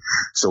mean?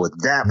 So at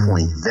that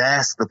point,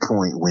 that's the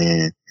point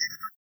when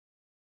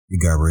you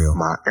got real.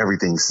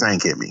 Everything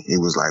sank at me. It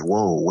was like,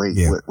 whoa, wait,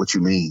 what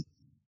you mean?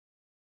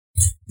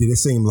 Did it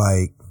seem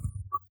like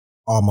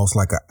almost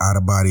like an out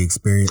of body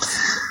experience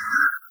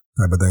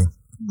type of thing?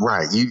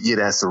 Right.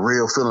 That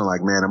surreal feeling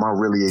like, man, am I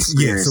really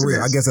experiencing surreal.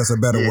 this? I guess that's a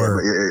better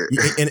word.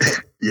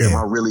 Am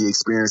I really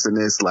experiencing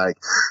this? Like,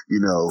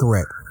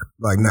 Correct.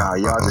 Like, nah,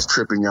 y'all just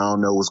tripping. Y'all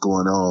don't know what's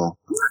going on.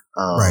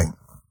 Right.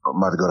 I'm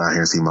about to go down here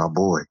and see my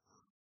boy.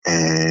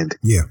 And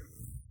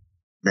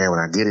man, when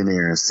I get in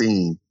there and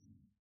see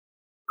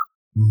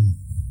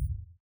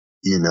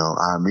him,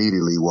 I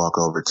immediately walk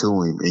over to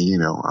him,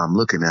 and, I'm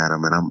looking at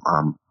him, and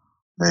I'm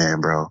man,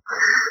 bro,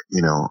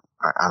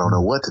 I don't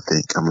know what to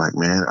think. I'm like,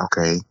 man,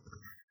 okay,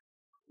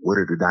 what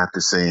are the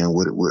doctors saying?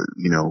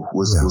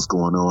 What's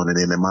going on? And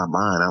then in my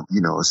mind,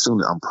 as soon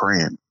as I'm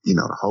praying,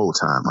 the whole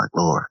time, like,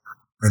 Lord,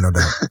 ain't no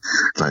doubt.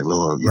 Like,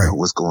 Lord,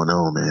 what's going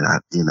on, man?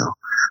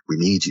 We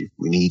need you,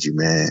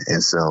 man.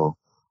 And so,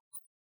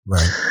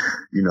 right.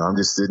 I'm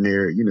just sitting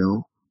there,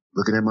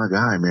 looking at my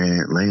guy,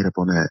 man, laying up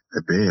on that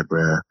bed,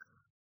 bruh.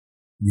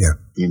 Yeah.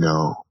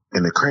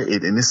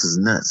 And this is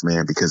nuts,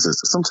 man, because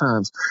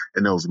sometimes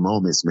in those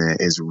moments, man,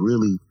 it's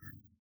really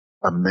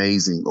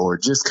amazing or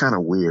just kind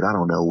of weird. I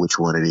don't know which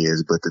one it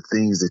is, but the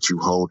things that you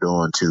hold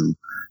on to,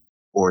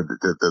 or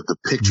the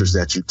pictures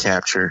that you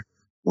capture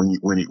when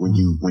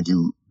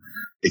you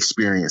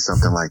experience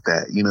something like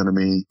that. You know what I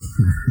mean?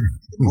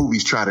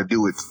 Movies try to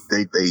do it.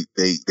 They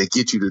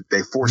get you to,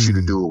 they force you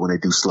to do it when they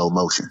do slow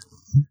motion.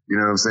 You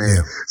know what I'm saying?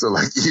 Yeah. So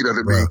like, you know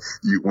what I mean?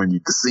 When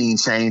the scene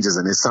changes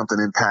and it's something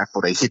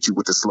impactful, they hit you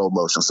with the slow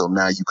motion. So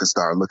now you can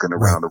start looking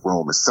around the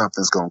room and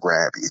something's going to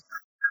grab you.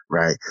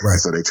 Right. And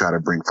so they try to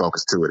bring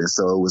focus to it. And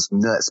so it was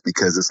nuts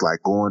because it's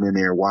like going in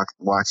there,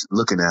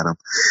 looking at him.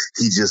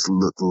 He just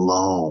looked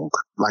long.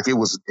 Like it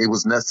was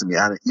nuts to me.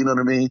 You know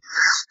what I mean?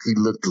 He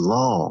looked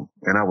long,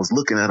 and I was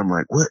looking at him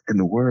like, what in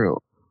the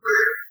world?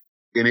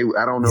 And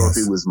I don't know if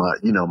it was my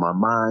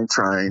mind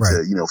trying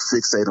to,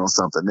 fixate on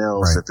something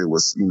else. If it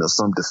was,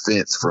 some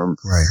defense from,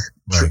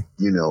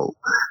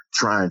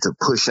 trying to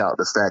push out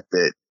the fact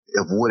that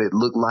of what it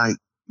looked like,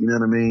 you know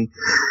what I mean?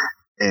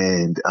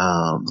 And,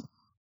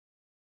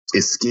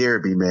 it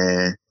scared me,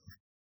 man,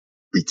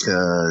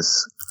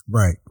 because.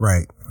 Right.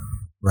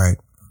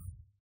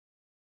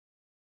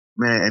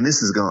 Man, and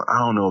this is I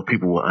don't know if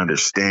people will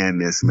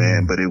understand this,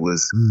 man, but it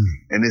was,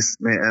 and this,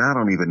 man, and I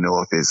don't even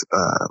know if it's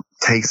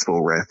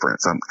tasteful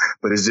reference,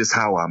 but it's just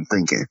how I'm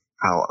thinking,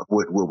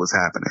 what was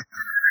happening.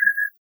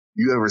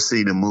 You ever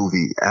see the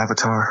movie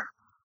Avatar?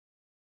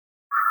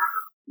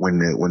 When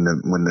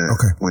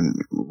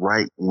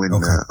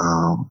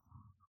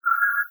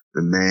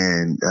the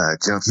man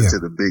jumps into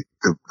the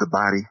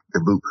body,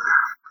 the boot,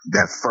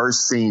 that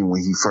first scene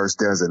when he first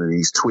does it and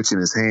he's twitching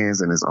his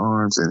hands and his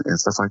arms and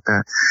stuff like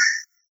that,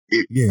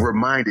 it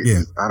reminded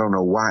me, I don't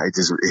know why, it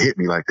hit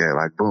me like that,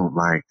 like boom,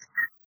 like,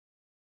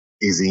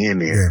 is he in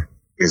there?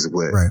 Is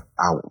what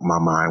my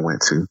mind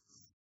went to.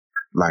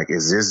 Like,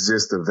 is this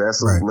just a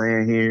vessel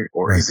laying here,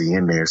 or is he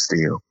in there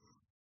still?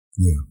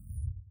 Yeah.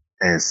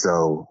 And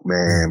so,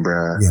 man,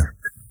 bruh,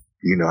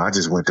 you know, I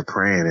just went to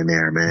praying in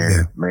there,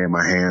 man, laying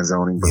my hands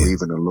on him,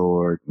 believing the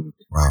Lord. And,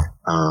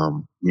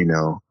 you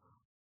know,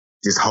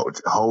 just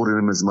holding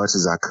him as much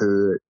as I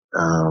could.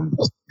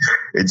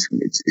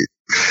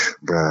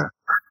 Bruh,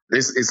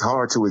 it's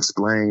hard to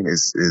explain.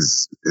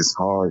 It's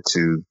hard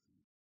to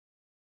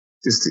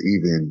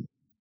even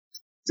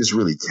just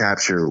really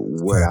capture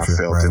what I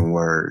felt in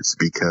words,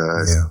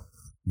 because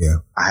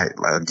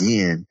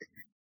again,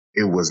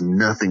 it was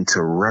nothing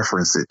to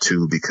reference it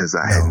to, because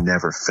I had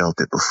never felt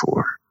it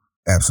before.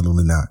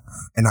 Absolutely not.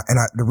 And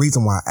the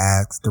reason why I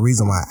asked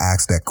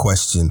that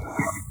question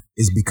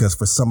is because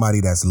for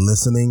somebody that's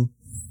listening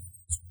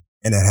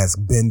and that has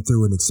been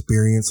through an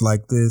experience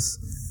like this,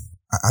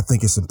 I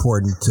think it's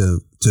important to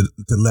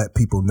let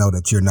people know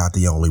that you're not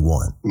the only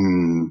one.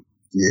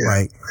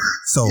 Right.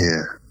 So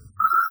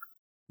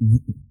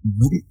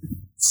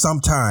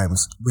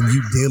sometimes when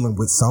you're dealing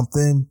with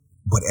something,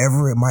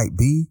 whatever it might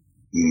be,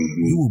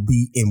 you will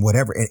be in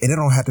whatever, and it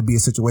don't have to be a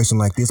situation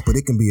like this, but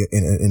it can be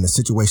in a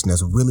situation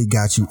that's really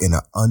got you in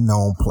an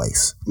unknown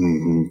place.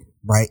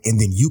 Right. And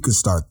then you can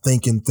start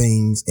thinking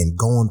things and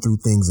going through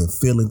things and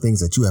feeling things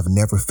that you have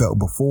never felt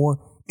before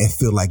and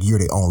feel like you're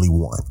the only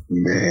one.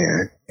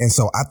 Man. And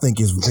so I think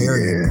it's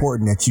very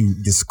important that you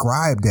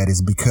describe that,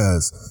 is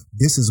because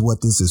this is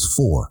what this is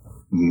for.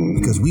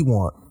 Because we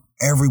want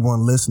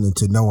everyone listening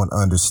to know and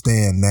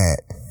understand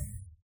that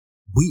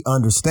we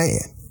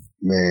understand.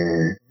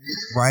 Man.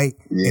 Right?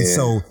 Yeah. And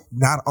so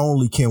not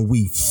only can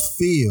we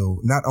feel,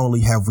 not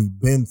only have we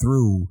been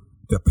through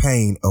the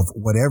pain of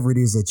whatever it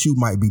is that you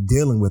might be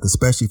dealing with,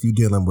 especially if you're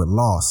dealing with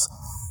loss,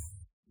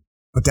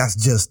 but that's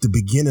just the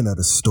beginning of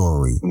the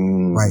story,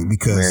 right?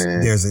 Because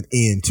there's an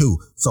end too.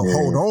 So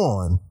hold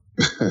on,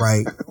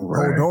 right?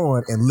 Hold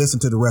on and listen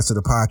to the rest of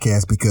the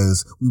podcast,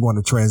 because we want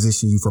to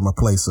transition you from a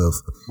place of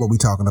what we're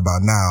talking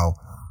about now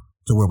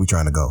to where we're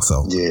trying to go.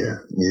 So yeah,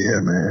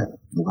 man.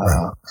 Wow.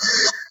 Right.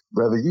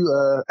 Brother, you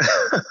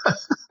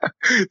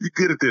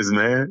good at this,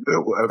 man.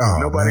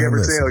 Nobody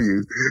ever tell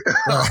you.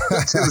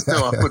 Just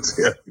know I'm gonna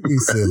tell you. You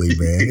silly,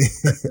 man.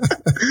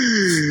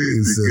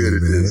 You good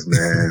at this,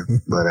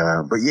 man.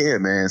 But yeah,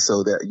 man.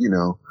 So that, you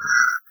know,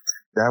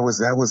 it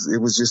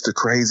was just a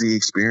crazy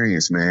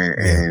experience, man.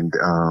 And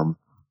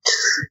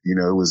you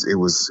know, it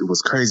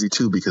was crazy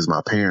too, because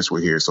my parents were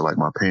here. So like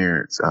my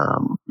parents,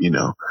 you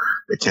know,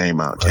 they came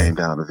down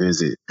to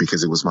visit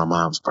because it was my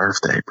mom's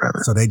birthday,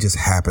 brother. So they just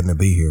happened to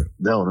be here.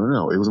 No.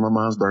 It was my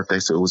mom's birthday.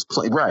 So it was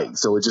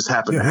So it just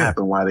happened to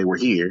happen while they were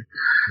here.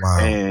 Wow.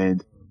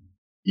 And,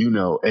 you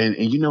know, and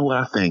you know what?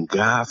 I thank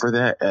God for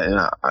that.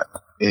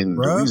 And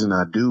the reason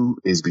I do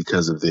is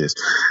because of this.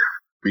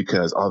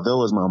 Because although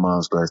it was my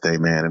mom's birthday,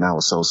 man, and I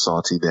was so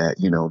salty that,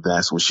 you know,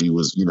 that's what she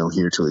was, you know,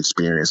 here to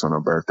experience on her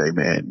birthday,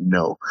 man.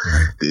 No,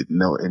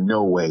 in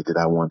no way did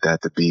I want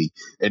that to be.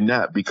 And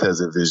not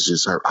because of it's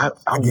just her. I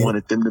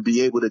wanted them to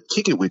be able to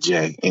kick it with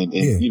Jay and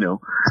you know.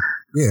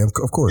 Yeah,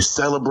 of course.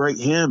 Celebrate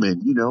him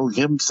and, you know,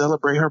 him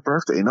celebrate her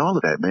birthday and all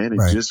of that, man.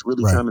 And just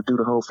really kind of do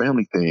the whole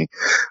family thing.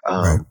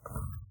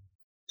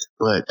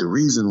 But the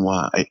reason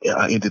why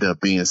I ended up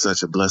being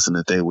such a blessing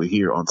that they were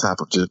here, on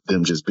top of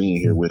them just being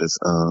here with us,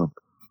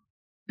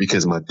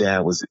 because my dad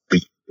was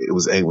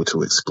able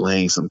to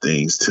explain some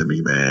things to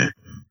me, man,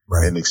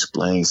 and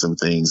explain some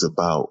things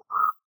about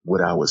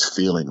what I was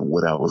feeling and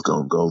what I was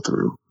going to go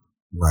through,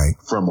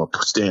 from a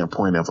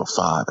standpoint of a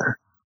father.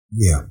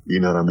 Yeah. You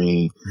know what I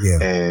mean?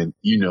 Yeah. And,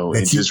 you know,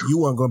 and you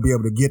weren't going to be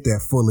able to get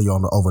that fully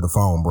over the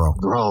phone, bro.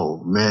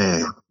 Bro,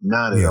 man,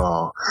 not at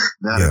all.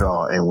 Not at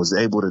all. And was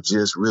able to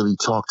just really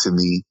talk to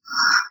me.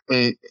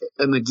 And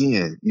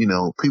again, you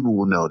know, people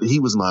will know that he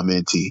was my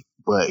mentee,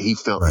 but he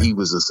felt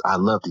I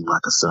loved him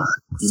like a son.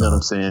 You know what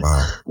I'm saying?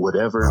 Wow.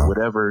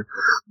 Whatever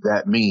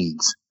that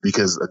means.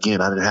 Because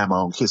again, I didn't have my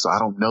own kids, so I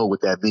don't know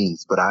what that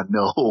means, but I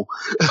know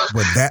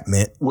what that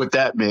meant. What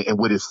that meant and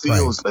what it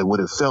feels like,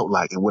 what it felt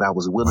like, and what I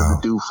was willing to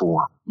do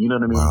for him. You know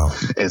what I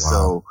mean? And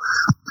so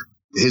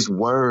his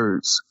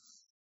words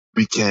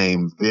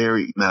became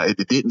now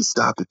it didn't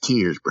stop the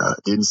tears, bro.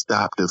 It didn't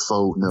stop the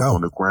folding up on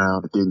the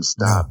ground. It didn't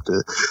stop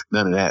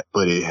none of that,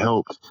 but it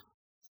helped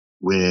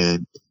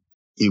when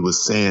he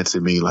was saying to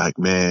me, like,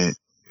 man,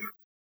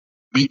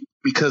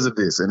 because of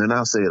this, and then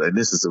I'll say it, and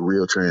this is a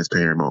real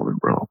transparent moment,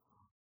 bro.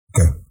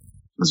 Okay.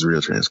 It's a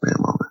real transparent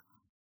moment.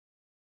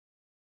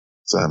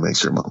 So I make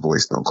sure my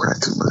voice don't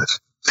crack too much.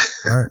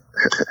 All right.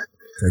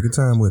 Take your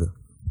time with it.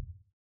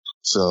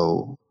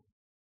 So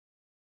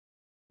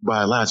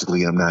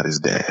biologically, I'm not his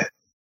dad.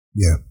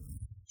 Yeah.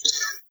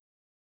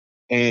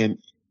 And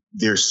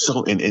there's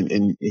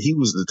and he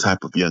was the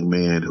type of young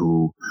man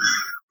who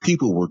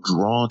people were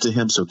drawn to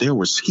him. So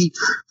he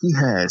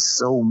had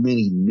so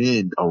many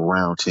men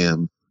around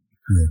him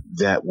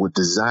that would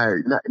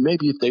desire, not,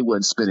 maybe if they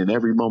wasn't spending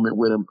every moment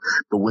with him,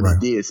 but when they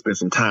did spend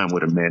some time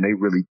with him, man, they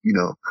really,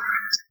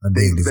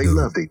 they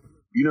loved it.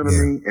 You know what I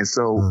mean? And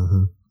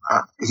so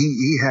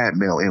he had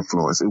male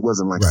influence. It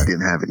wasn't like he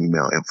didn't have any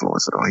male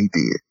influence at all. He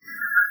did.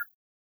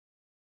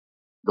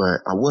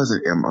 But I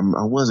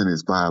wasn't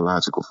his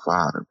biological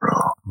father, bro.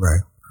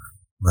 Right.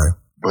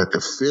 But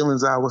the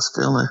feelings I was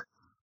feeling,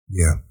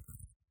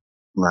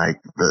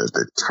 like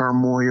the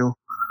turmoil,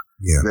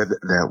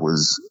 that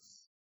was,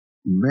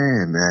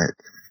 man, that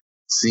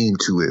seemed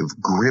to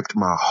have gripped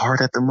my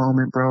heart at the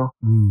moment, bro.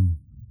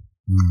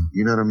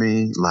 You know what I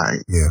mean?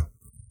 Like,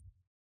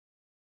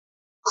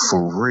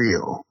 for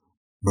real.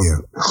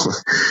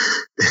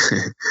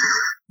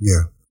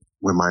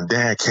 When my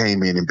dad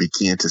came in and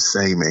began to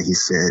say, man, he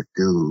said,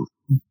 dude,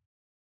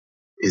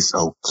 it's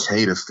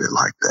okay to feel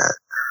like that.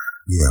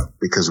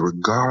 Because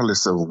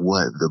regardless of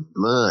what the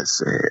blood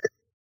said,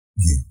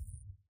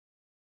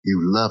 you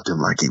loved him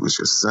like he was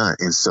your son.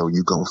 And so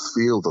you're going to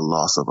feel the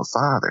loss of a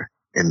father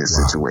in this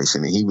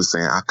situation. And he was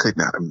saying, I could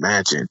not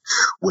imagine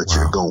what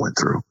you're going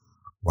through.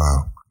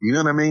 Wow. You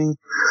know what I mean?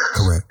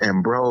 Correct.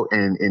 And bro,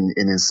 and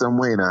in some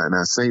way, and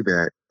I say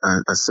that,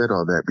 I said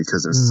all that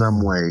because in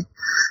some way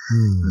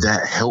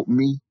that helped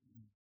me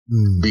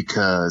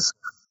because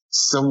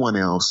someone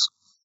else,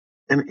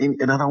 and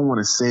I don't want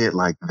to say it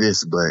like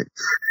this, but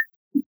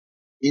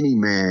any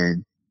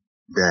man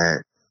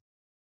that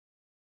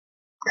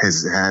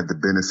has had the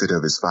benefit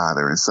of his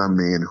father and some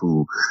men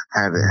who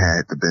haven't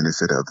had the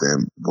benefit of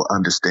them will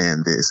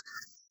understand this.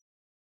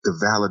 The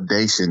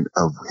validation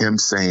of him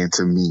saying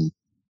to me,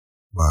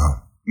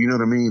 wow. You know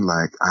what I mean?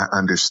 Like, I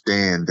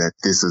understand that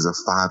this is a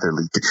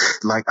fatherly thing.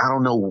 Like, I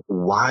don't know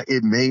why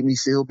it made me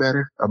feel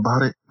better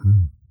about it,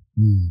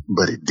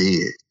 but it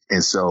did.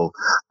 And so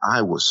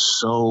I was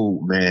so,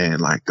 man,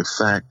 like the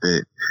fact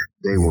that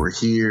they were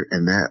here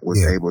and that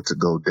was able to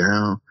go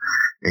down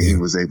and he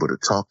was able to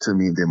talk to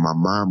me. And then my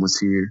mom was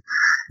here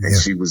and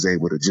she was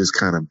able to just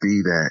kind of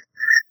be that.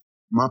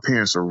 My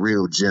parents are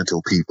real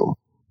gentle people.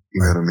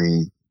 You know what I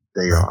mean?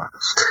 They are.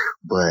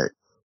 But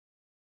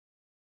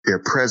their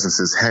presence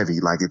is heavy.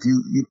 Like if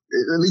you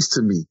at least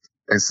to me.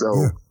 And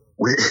so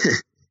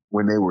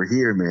when they were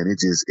here, man, it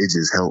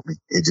just helped me.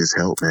 It just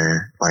helped,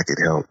 man. Like it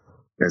helped.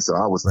 And so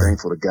I was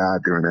thankful to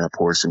God during that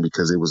portion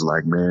because it was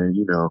like, man,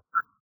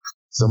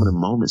 some of the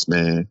moments,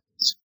 man,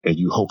 and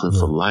you hoping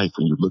for life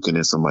when you're looking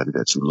at somebody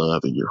that you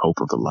love and you're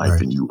hoping for life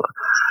and you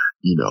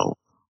are,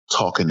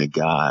 talking to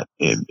God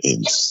and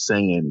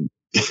saying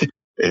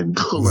and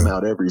pulling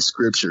out every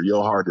scripture.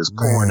 Your heart is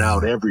pouring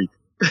out every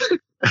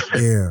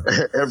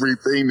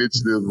everything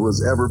that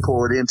was ever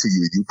poured into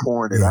you. You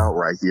pouring it out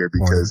right here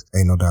because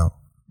ain't no doubt.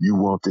 You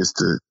want this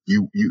to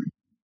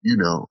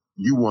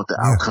you want the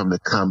outcome to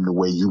come the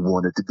way you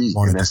want it to be.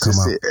 And that's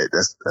just it.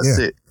 That's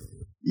it.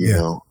 You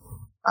know,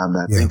 I'm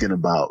not thinking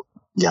about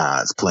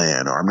God's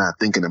plan, or I'm not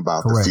thinking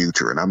about the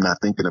future, and I'm not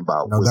thinking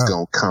about what's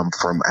going to come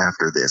from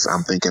after this. I'm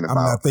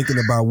not thinking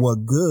about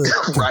what good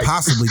could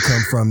possibly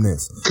come from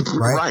this.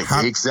 Right?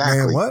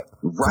 Exactly. Man, what?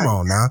 Right. Come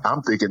on now.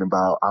 I'm thinking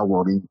about I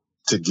want him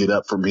to get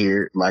up from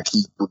here like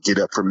he would get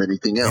up from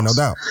anything else. Ain't no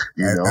doubt.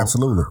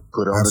 Absolutely.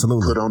 Put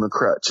on a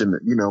crutch and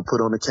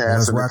put on a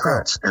cast and a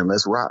crutch and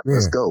let's rock.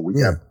 Let's go. We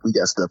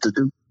got stuff to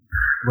do.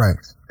 Right.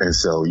 And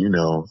so,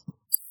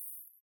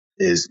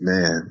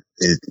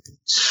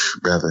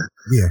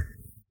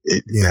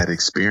 that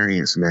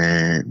experience,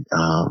 man.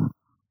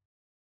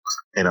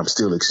 And I'm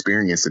still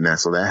experiencing that.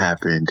 So that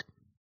happened.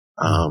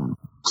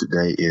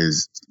 Today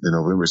is the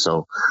November.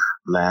 So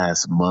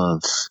last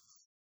month,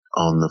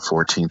 on the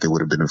 14th, it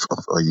would have been a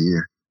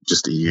year,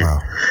 just a year.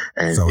 Wow.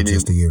 And so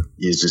just a year.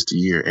 It's just a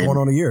year. And going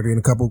on a year. Then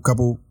a couple.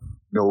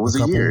 No, it was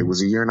a year. It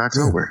was a year in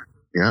October.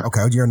 Yeah.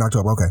 Okay. A year in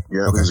October. Okay.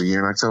 Yeah. It was a year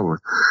in October.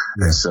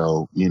 Yeah. And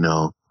so,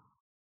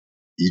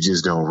 you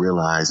just don't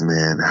realize,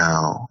 man,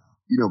 how,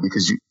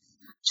 because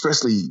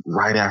especially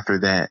right after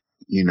that,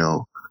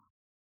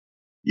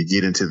 you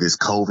get into this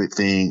COVID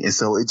thing. And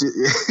so it just,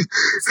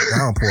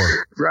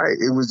 downpour. Right.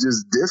 It was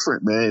just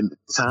different, man.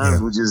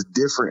 Times were just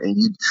different. And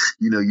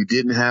you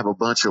didn't have a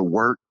bunch of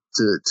work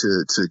to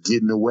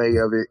get in the way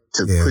of it,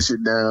 to push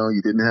it down.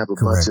 You didn't have a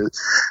bunch of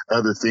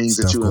other things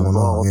that you were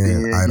involved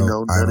in.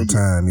 Idle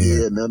time.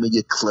 None of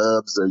your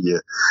clubs or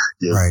your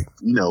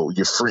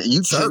your friend.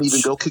 You can't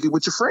even go kick it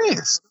with your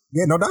friends.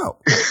 Yeah, no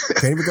doubt.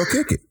 Can't even go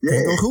kick it.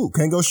 Can't go hoop.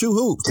 Can't go shoot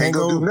hoops. Can't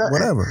go do nothing.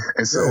 Whatever.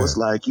 And so it's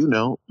like, you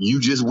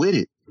just with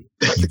it.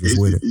 You're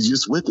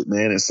just with it,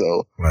 man. And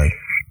so,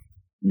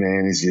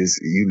 man, it's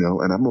just,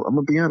 and I'm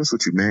gonna be honest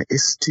with you, man.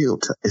 It's still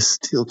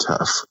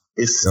tough.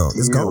 It's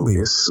gonna be.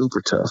 It's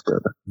super tough,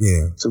 brother.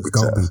 Yeah, super it's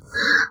gonna tough.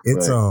 Be.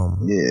 It's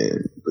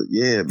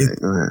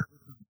man.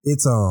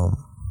 It's I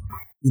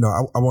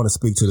want to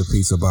speak to the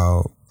piece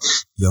about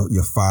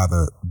your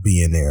father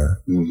being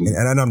there,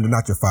 and I'm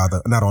not your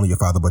father, not only your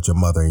father, but your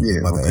mother and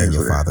your mother and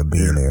your father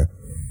being there.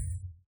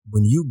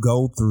 When you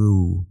go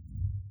through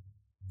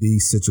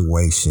these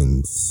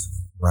situations,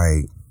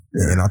 right?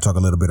 Yeah. And I'll talk a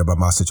little bit about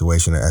my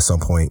situation at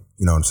some point,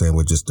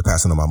 with just the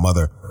passing of my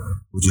mother.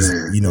 which is,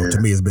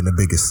 to me, has been the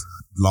biggest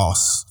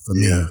loss for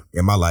me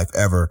in my life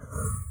ever.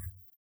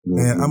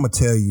 Man, I'm going to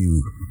tell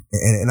you,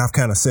 and I've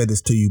kind of said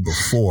this to you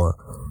before,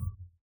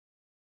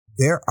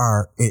 there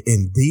are,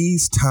 in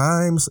these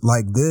times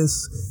like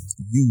this,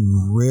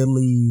 you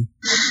really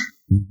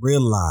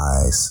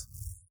realize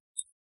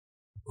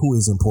who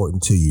is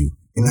important to you.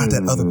 And not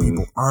that other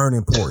people aren't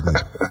important,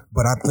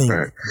 but I think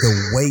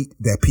the weight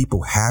that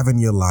people have in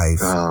your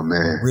life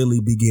really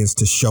begins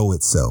to show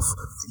itself.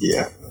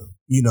 Yeah.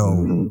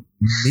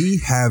 Me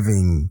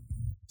having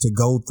to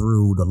go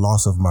through the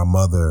loss of my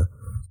mother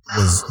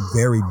was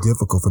very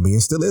difficult for me,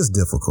 and still is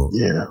difficult.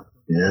 Yeah.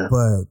 Yeah.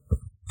 But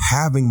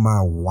having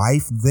my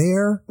wife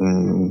there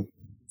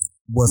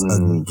was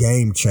a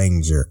game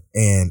changer,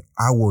 and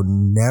I will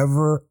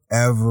never,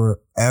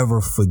 ever, ever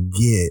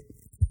forget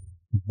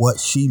what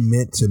she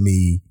meant to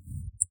me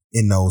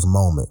in those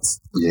moments.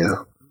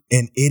 Yeah.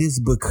 And it is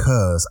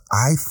because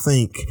I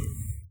think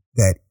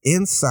that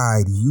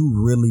inside you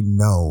really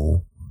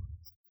know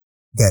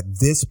that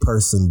this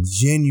person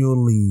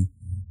genuinely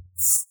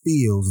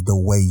feels the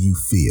way you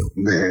feel.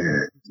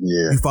 Man,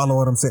 yeah. You follow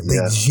what I'm saying?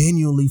 Yeah. They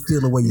genuinely feel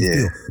the way you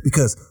feel.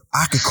 Because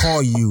I could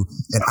call you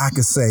and I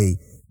could say,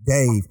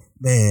 Dave,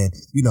 man,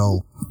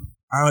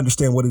 I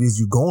understand what it is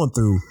you're going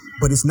through,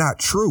 but it's not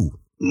true.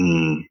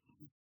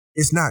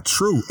 It's not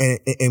true.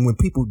 And when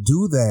people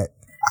do that,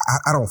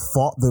 I don't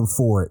fault them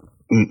for it.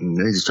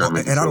 They just try to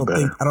make you feel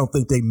better. I don't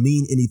think they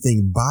mean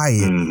anything by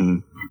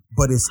it.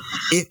 But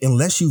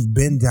unless you've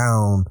been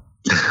down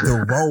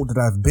the road that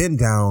I've been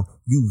down,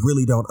 you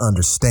really don't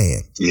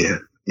understand. Yeah.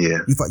 Yeah.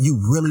 You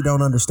really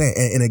don't understand.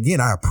 And again,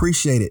 I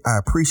appreciate it. I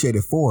appreciate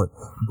it for it.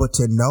 But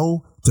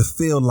to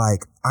feel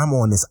like I'm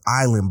on this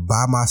island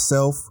by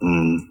myself,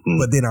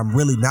 but then I'm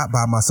really not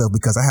by myself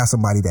because I have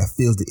somebody that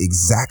feels the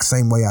exact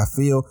same way I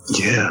feel.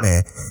 Yeah.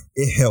 Man,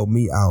 it helped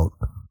me out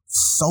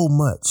so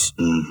much.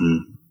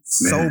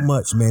 So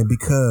much, man,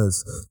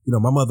 because,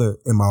 my mother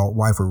and my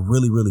wife are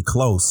really, really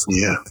close.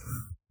 Yeah.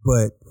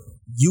 But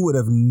you would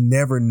have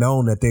never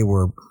known that they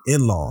were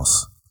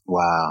in-laws.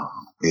 Wow.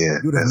 Yeah.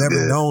 You would have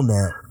never known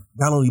that,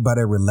 not only by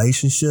their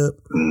relationship,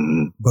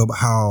 but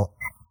how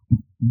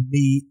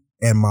me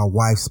and my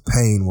wife's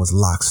pain was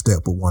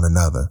lockstep with one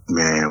another.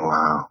 Man,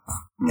 wow.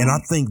 And I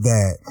think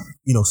that,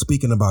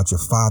 speaking about your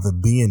father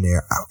being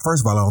there,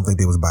 first of all, I don't think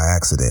it was by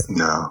accident.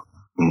 No.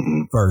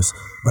 First.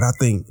 But I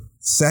think,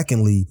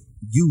 secondly,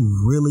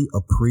 you really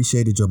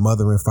appreciated your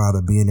mother and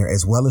father being there,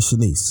 as well as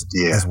Shanice.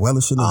 Yeah. As well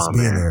as Shanice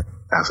being there.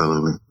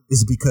 Absolutely.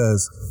 It's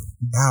because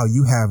now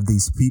you have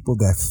these people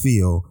that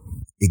feel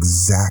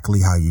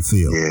exactly how you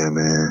feel. Yeah,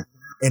 man.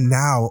 And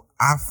now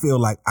I feel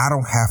like I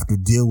don't have to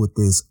deal with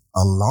this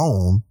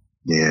alone.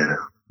 Yeah.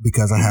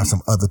 Because I have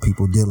some other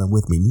people dealing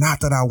with me.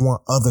 Not that I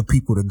want other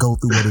people to go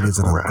through what it is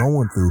that I'm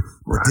going through,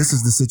 but this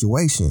is the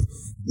situation.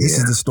 This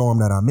is the storm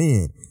that I'm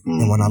in.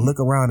 And when I look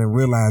around and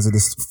realize that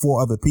it's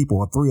 4 other people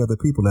or 3 other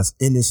people that's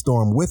in this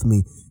storm with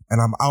me,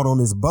 and I'm out on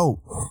this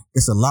boat,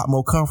 it's a lot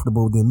more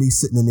comfortable than me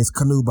sitting in this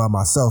canoe by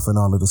myself and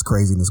all of this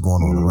craziness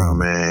going on around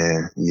me.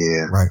 Man,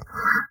 yeah. Right.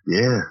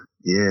 Yeah,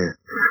 yeah.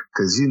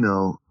 Because,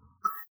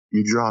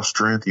 you draw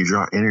strength, you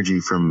draw energy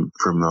from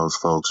those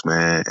folks,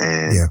 man.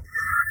 And,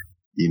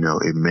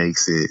 it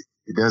makes it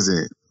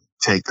doesn't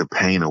take the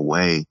pain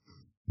away.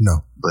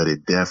 No. But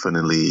it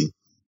definitely,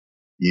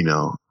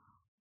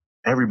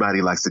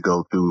 everybody likes to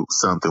go through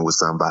something with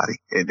somebody.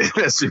 And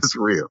that's just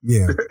real.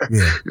 Yeah.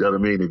 Yeah. You know what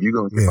I mean?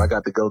 If I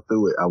got to go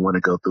through it, I want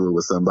to go through it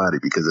with somebody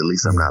because at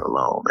least I'm not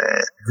alone,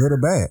 man. Good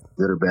or bad.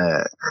 Good or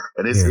bad.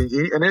 And it's,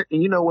 and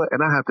you know what?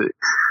 And I have to,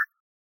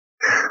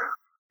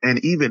 and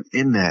even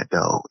in that,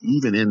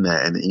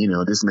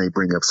 and, this may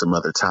bring up some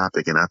other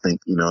topic, and I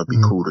think, it'd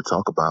be cool to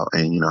talk about,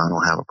 and, I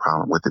don't have a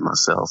problem with it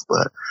myself,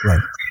 but,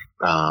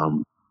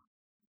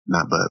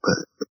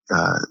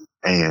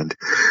 and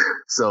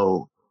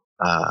so,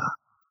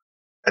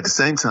 at the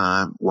same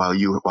time, while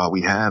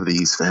we have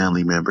these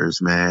family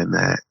members, man,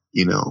 that,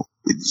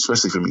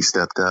 especially for me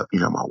stepped up,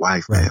 my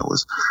wife, man,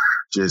 was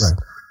just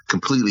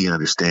completely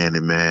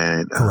understanding,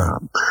 man,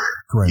 Correct.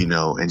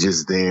 And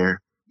just there.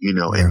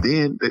 And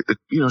then,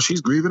 she's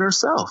grieving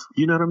herself.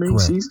 You know what I mean?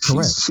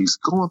 She's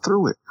going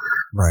through it.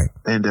 Right.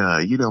 And,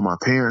 my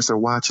parents are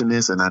watching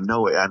this and I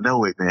know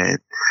it, man.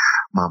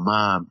 My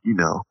mom,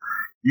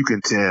 you can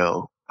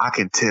tell, I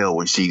can tell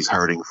when she's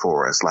hurting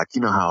for us. Like,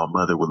 how a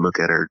mother would look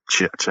at her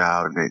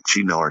child and then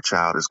she know her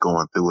child is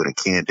going through it and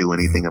can't do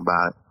anything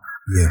about it.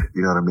 Yeah.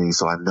 You know what I mean?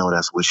 So I know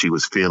that's what she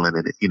was feeling.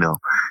 And,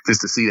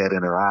 just to see that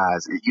in her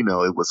eyes,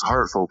 it was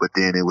hurtful, but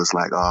then it was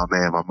like, oh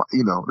man,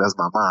 that's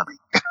my mommy.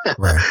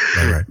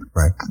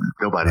 Right.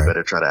 Nobody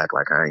better try to act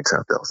like I ain't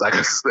tough though. It's like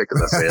I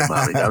said,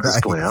 mommy, I'm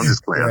just playing.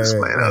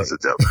 That was a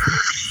joke.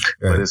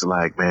 But it's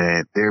like,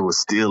 man, there was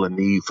still a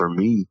need for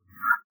me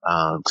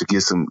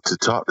to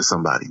talk to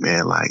somebody,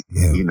 man, like,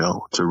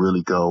 to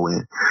really go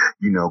and,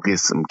 get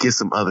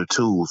some other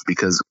tools,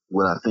 because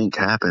what I think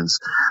happens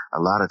a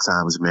lot of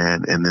times,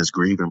 man, in this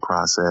grieving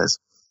process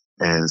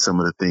and some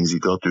of the things you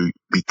go through,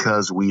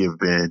 because we have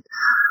been,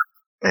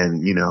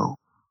 and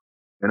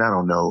I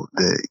don't know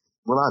that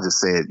Well, I just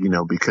said,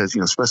 because,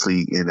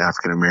 especially in the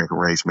African American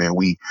race, man,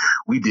 we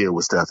deal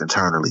with stuff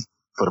internally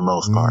for the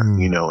most part,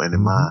 and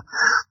in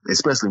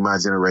especially my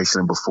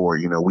generation and before,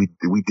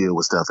 we deal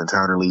with stuff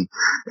internally.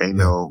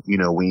 And,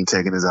 we ain't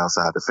taking this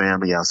outside the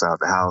family, outside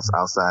the house,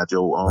 outside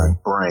your own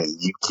brain.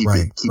 You keep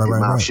your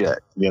mouth shut.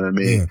 You know what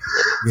I mean?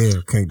 Yeah.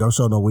 Okay. Don't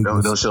show no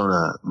weakness. Don't show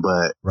none.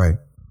 But,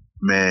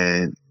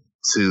 man,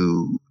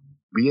 to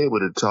be able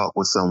to talk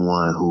with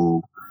someone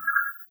who,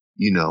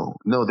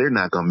 no, they're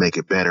not going to make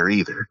it better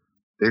either.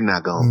 They're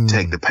not going to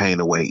take the pain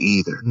away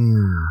either.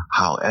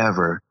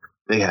 However,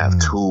 they have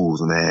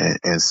tools, man.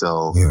 And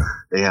so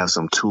they have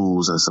some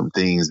tools and some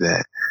things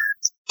that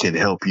can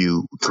help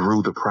you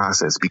through the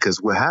process, because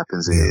what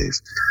happens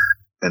is,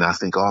 and I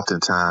think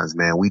oftentimes,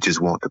 man, we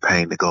just want the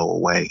pain to go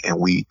away, and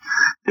we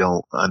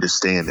don't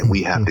understand that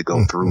we have to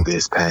go through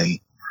this pain.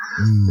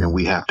 And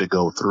we have to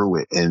go through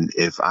it. And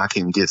if I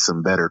can get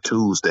some better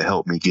tools to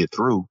help me get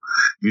through,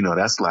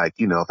 that's like,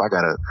 if I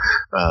got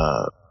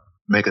to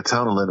make a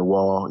tunnel in the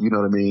wall, you know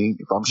what I mean?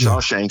 If I'm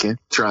Shawshanking,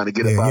 trying to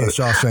get up out of it,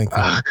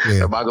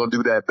 am I going to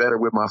do that better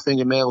with my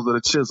fingernails or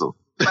the chisel?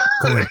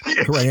 Correct.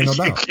 Ain't no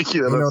doubt.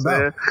 You know Ain't no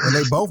doubt. And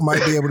they both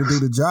might be able to do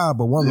the job,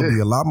 but one will be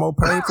a lot more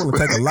painful and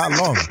take a lot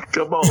longer.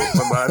 Come on,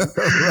 somebody.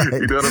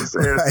 You know what I'm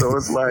saying? So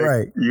it's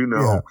like,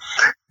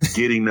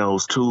 getting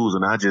those tools.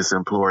 And I just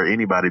implore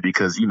anybody,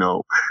 because,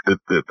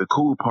 the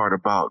cool part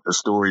about the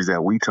stories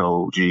that we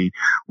told, G,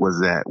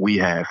 was that we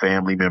had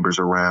family members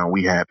around,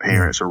 we had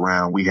parents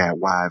around, we had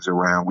wives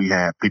around, we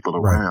had people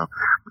around.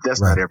 But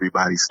that's not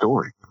everybody's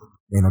story.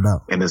 Ain't no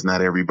doubt. And it's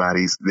not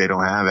everybody's, they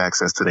don't have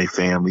access to their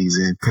families,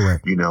 and,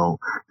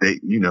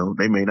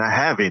 they may not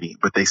have any,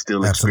 but they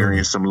still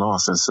experience some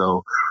loss. And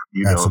so,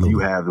 if you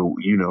have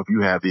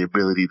the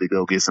ability to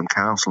go get some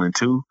counseling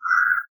too,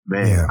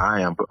 man,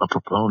 I am a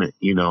proponent,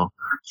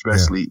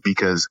 especially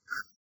because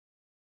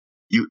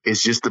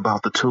it's just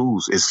about the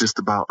tools. It's just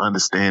about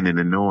understanding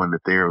and knowing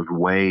that there's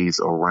ways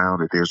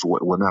around it. There's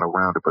not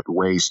around it, but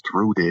ways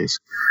through this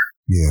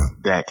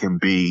that can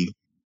be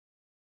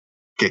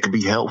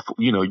helpful.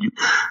 You're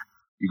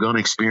going to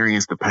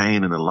experience the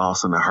pain and the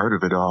loss and the hurt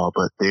of it all,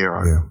 but there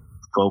are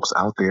folks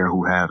out there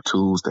who have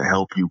tools to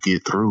help you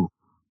get through,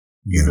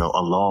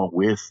 along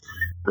with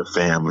the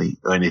family.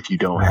 And if you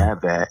don't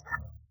have that,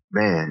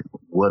 man,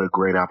 what a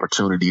great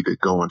opportunity to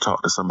go and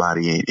talk to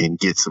somebody and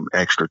get some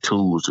extra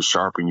tools to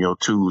sharpen your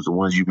tools, the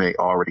ones you may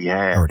already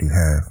have.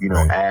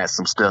 Add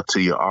some stuff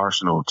to your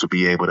arsenal to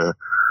be able to,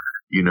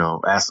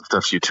 add some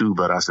stuff to your tool,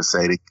 but I should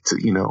say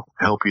to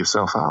help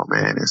yourself out,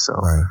 man. And so,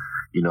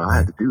 I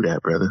had to do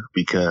that, brother,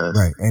 because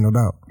ain't no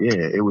doubt.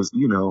 Yeah, it was,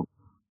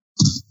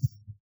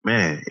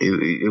 man,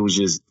 it was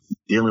just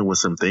dealing with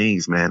some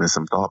things, man, and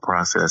some thought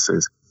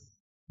processes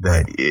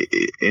that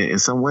in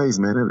some ways,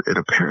 man,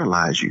 it'll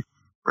paralyze you.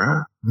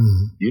 Bruh.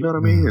 You know what I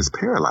mean? It's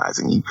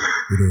paralyzing. It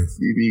is.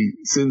 You be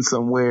sitting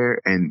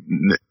somewhere, and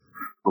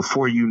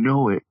before you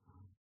know it,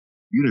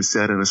 you done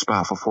sat in a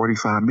spot for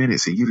 45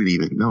 minutes and you didn't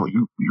even know.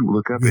 You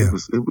look up,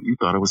 you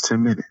thought it was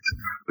 10 minutes.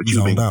 But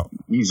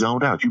you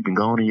zoned out. You've been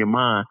going in your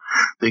mind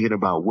thinking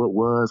about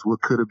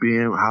what could have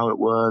been, how it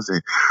was,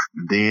 and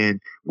then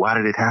why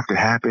did it have to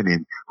happen,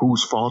 and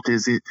whose fault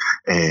is it,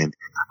 and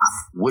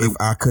what if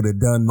I could have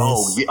done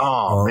this,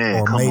 or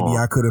maybe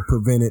I could have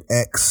prevented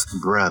X,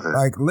 brother.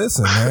 Like,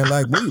 listen, man,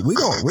 like we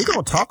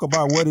gonna talk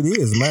about what it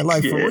is, man.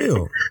 Like for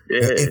real.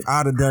 If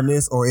I'd have done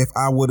this, or if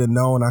I would have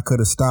known, I could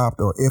have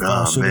stopped, or if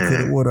I should have, could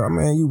have, would have.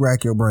 Man, you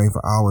rack your brain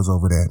for hours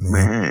over that,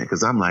 man.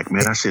 Because I'm like,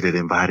 man, I should have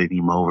invited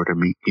him over to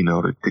meet,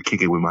 to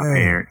kick it with my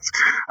parents.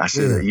 I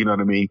should have, you know what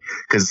I mean?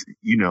 Because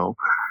him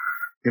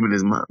and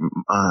his mom,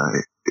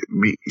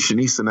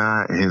 Shanice and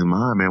I and his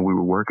mom, man, we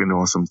were working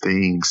on some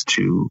things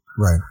to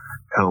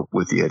help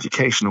with the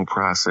educational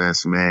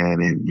process, man,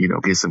 and,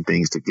 get some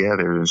things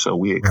together. And so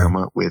we had come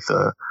up with,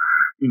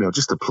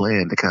 just a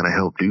plan to kind of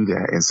help do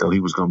that. And so he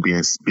was going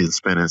to be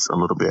spending a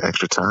little bit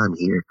extra time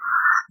here.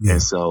 Yeah.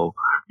 And so,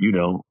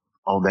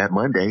 on that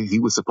Monday, he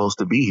was supposed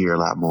to be here a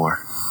lot more.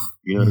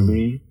 You know what I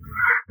mean?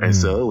 And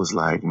so it was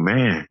like,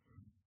 man,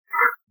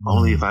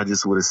 only if I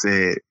just would have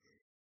said,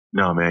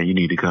 no, man, you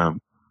need to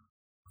come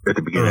at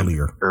the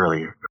beginning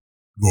earlier.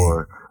 Yeah.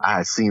 Or I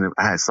had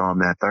saw him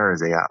that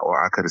Thursday,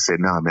 or I could have said,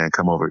 no, man,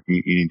 come over.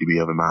 You need to be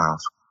over in my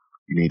house.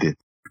 You need to,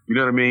 you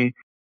know what I mean?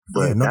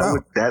 But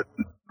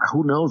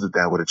who knows if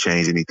that would have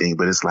changed anything?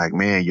 But it's like,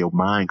 man, your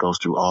mind goes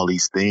through all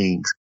these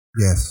things.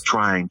 Yes.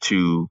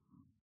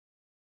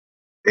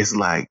 It's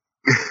like,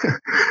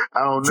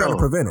 I don't know. Trying to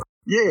prevent it.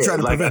 Yeah,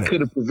 like I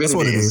could have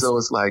prevented it. So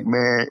it's like,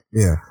 man.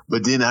 Yeah.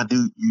 But then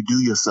you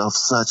do yourself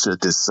such a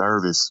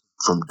disservice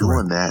from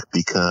doing that,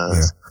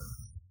 because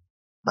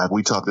like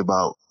we talked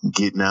about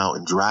getting out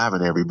and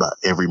driving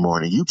every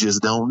morning. You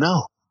just don't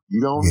know.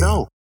 You don't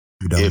know.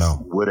 You don't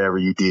know. Whatever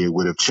you did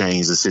would have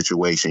changed the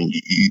situation.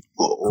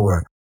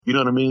 Or you know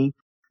what I mean?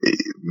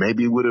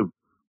 Maybe it would have,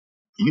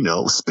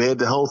 sped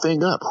the whole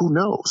thing up. Who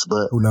knows?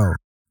 But who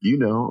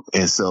knows?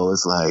 And so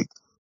it's like,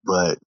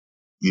 but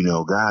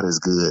God is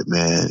good,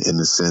 man, in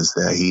the sense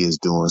that he is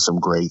doing some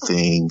great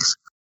things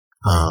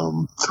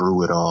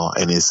through it all.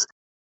 And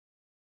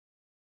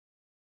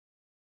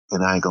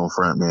and I ain't gonna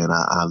front, man.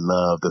 I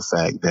love the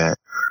fact that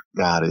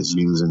God is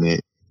using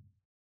it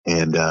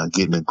and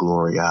getting the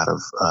glory out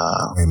of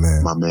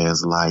my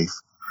man's life.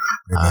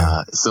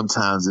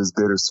 Sometimes it's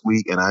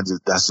bittersweet, and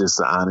that's just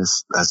the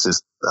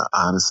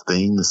honest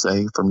thing to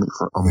say from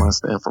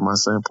my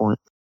standpoint.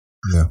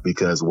 Yeah.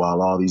 Because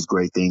while all these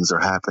great things are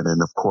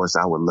happening, of course,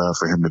 I would love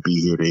for him to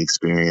be here to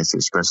experience it,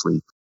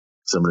 especially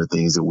some of the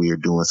things that we are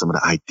doing, some of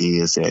the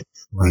ideas that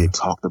we had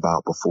talked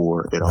about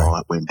before it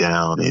all went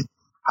down, and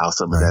how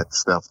some of that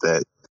stuff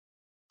that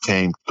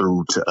came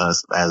through to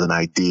us as an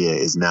idea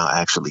is now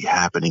actually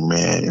happening,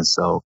 man. And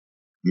so,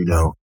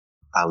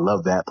 I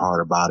love that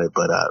part about it.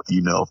 But,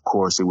 of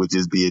course, it would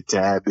just be a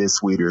tad bit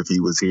sweeter if he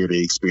was here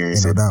to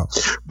experience it. Doubt.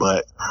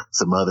 But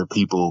some other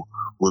people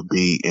would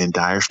be in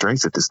dire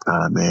straits at this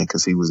time, man,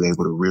 because he was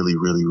able to really,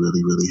 really,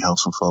 really, really help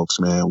some folks,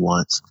 man,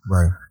 once.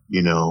 Right.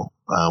 We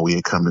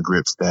had come to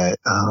grips that,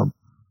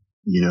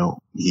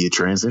 he had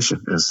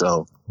transitioned. And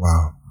so.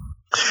 Wow.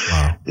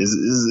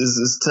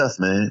 It's tough,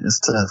 man. It's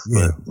tough.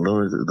 Yeah. But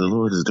the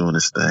Lord is doing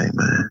his thing,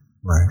 man.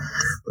 Right.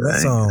 But I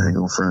ain't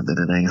gonna front that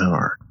it ain't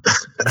hard.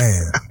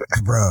 Man,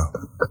 bro,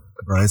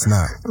 it's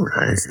not.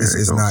 Right.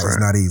 It's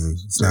not easy.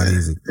 It's not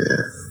easy.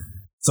 Yeah.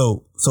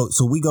 So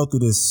we go through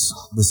this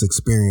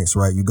experience,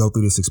 right? You go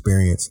through this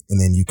experience,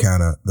 and then you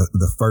kind of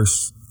the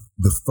first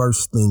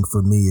thing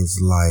for me is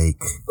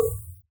like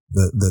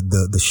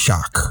the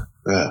shock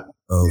of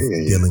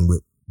dealing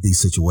with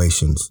these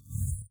situations.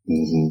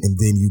 Mm-hmm. And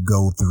then you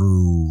go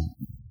through,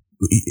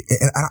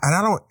 and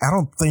I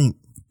don't think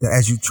that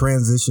as you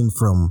transition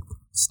from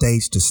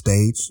stage to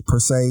stage per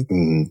se,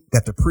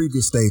 that the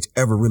previous stage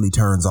ever really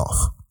turns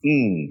off.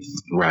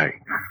 Right.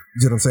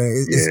 You know what I'm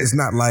saying? It's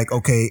not like,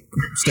 okay,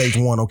 stage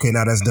one, okay,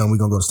 now that's done, we're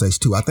gonna go to stage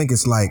two. I think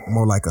it's like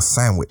more like a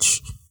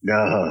sandwich. You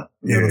know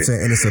what I'm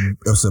saying? And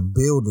it's a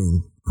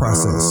building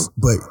process,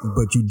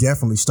 but you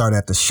definitely start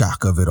at the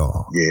shock of it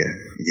all. Yeah.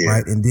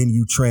 Right, and then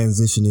you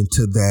transition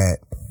into that.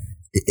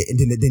 And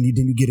then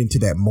you get into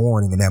that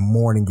morning, and that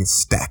morning gets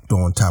stacked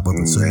on top of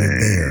it. So you're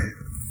there.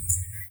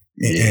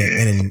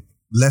 And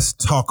let's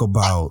talk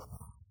about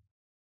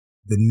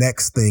the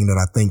next thing that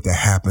I think that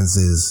happens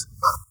is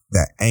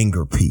that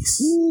anger piece.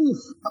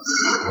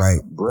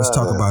 Right? Let's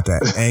talk about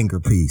that anger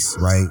piece,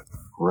 right?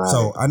 Right.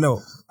 So I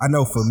know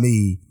for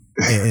me,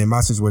 in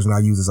my situation, I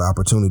use this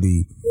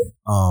opportunity,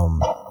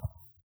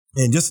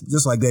 and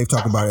just like Dave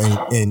talked about,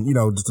 and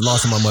just the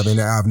loss of my mother,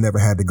 and I've never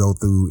had to go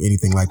through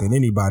anything like that.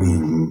 Anybody,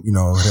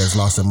 has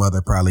lost their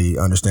mother probably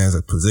understands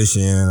the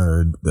position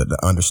or the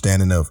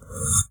understanding of,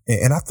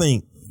 and I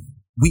think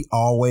we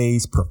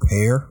always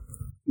prepare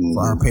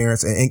for our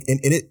parents, and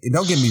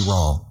don't get me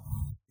wrong,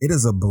 it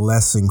is a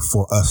blessing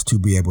for us to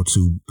be able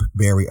to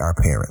bury our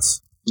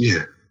parents.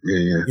 Yeah.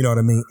 You know what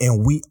I mean?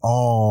 And we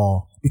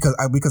all, because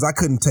I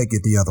couldn't take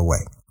it the other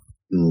way.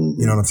 You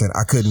know what I'm saying?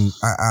 I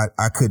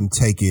couldn't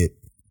take it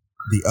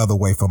the other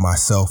way for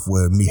myself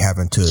with me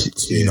having to,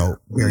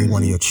 bury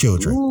one of your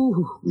children.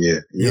 Yeah.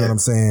 You know what I'm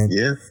saying?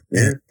 Yeah.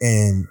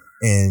 And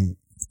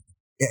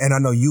I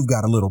know you've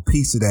got a little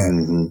piece of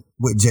that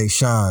with Jay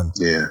Sean.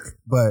 Yeah.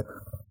 But,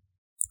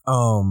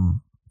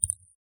 and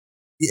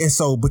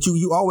so, but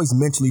you always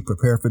mentally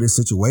prepare for this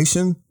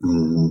situation.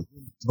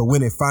 But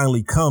when it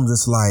finally comes,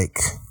 it's like,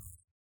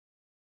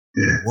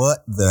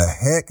 what the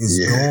heck is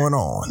going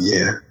on?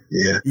 Yeah.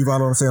 You know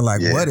what I'm saying?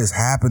 Like, what is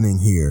happening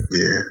here?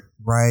 Yeah.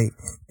 Right.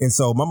 And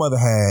so my mother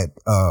had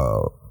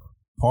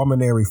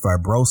pulmonary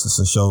fibrosis,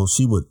 and so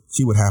she would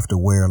have to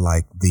wear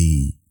like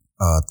the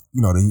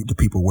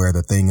people wear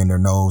the thing in their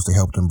nose to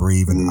help them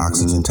breathe, an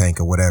oxygen tank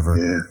or whatever.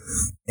 Yeah.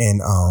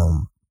 And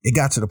it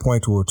got to the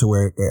point to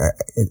where it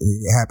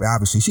happened.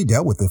 Obviously, she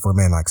dealt with it for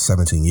like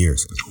 17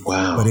 years.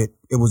 Wow. But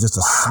it was just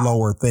a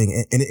slower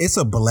thing, and it's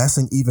a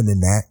blessing even in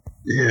that.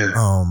 Yeah.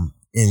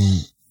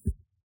 And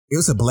it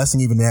was a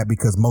blessing even in that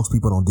because most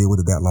people don't deal with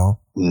it that long.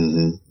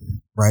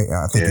 Right.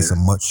 I think it's a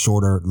much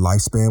shorter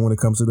lifespan when it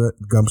comes to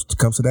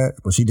that.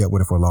 But she dealt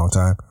with it for a long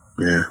time.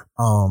 Yeah.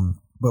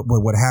 But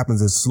what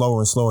happens is slower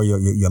and slower,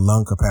 your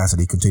lung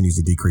capacity continues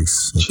to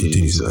decrease and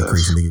continues to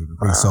decrease and decrease.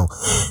 Wow. So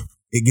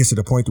it gets to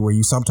the point where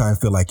you sometimes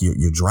feel like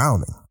you're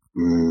drowning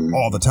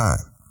all the time.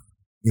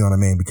 You know what I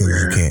mean? Because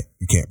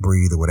you can't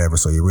breathe or whatever.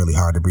 So you're really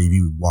hard to breathe.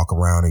 You walk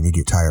around and you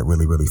get tired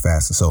really, really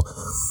fast. And so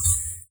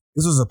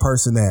this was a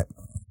person that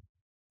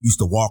used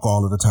to walk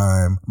all of the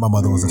time. My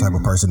mother was the type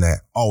of person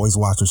that always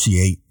watched what she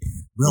ate.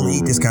 We only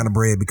eat this kind of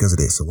bread because of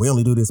this. So we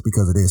only do this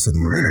because of this. And,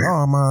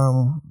 oh,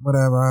 mom,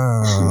 whatever.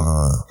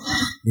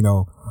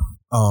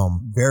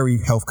 Very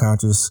health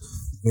conscious,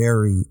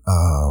 very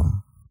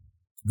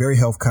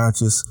health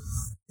conscious.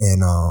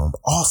 And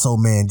also,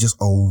 man, just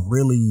a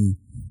really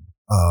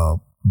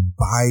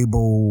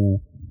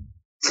Bible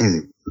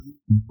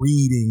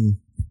reading,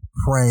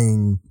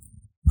 praying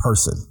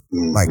person.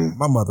 Like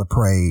my mother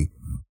prayed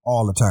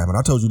all the time. And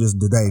I told you this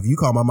today. If you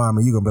call my mom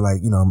and you're going to be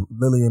like,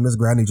 Lily and Miss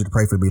Gray, I need you to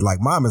pray for me.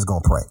 Like, mom is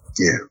going to pray.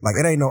 Yeah. Like,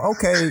 it ain't no,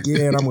 okay,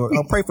 yeah, and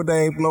I'll pray for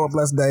Dave. Lord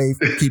bless Dave.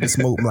 Keep it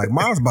smooth. Like,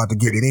 mom's about to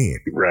get it in.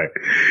 Right.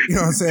 You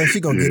know what I'm saying?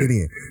 She going to get it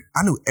in.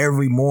 I knew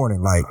every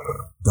morning, like,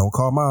 don't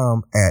call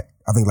mom at,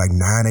 I think like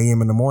 9 a.m.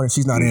 in the morning,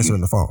 she's not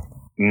answering the phone.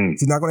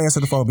 She's not going to answer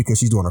the phone because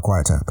she's doing her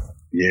quiet time.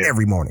 Yeah.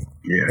 Every morning.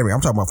 Yeah.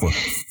 I'm talking about for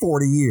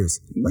 40 years.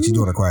 Like she's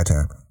doing her quiet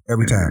time.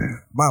 Every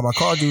time. Mom, I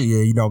called you.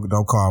 Yeah, you don't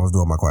call. I was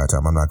doing my quiet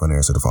time. I'm not going to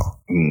answer the phone.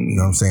 You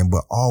know what I'm saying?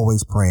 But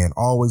always praying,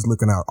 always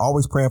looking out,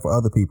 always praying for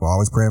other people,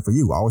 always praying for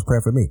you, always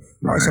praying for me.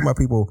 I always tell my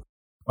people,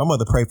 my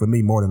mother prayed for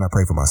me more than I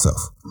pray for myself.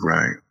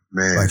 Right.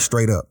 Man. Like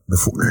straight up.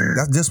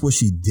 That's just what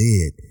she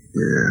did.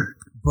 Yeah.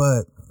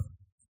 But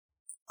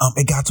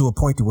it got to a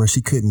point to where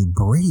she couldn't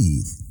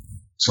breathe.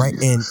 Right.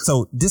 And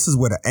so this is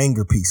where the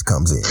anger piece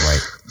comes in,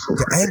 right?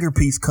 The anger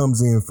piece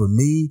comes in for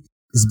me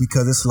is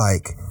because it's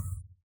like,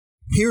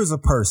 here's a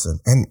person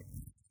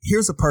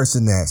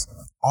that's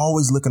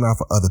always looking out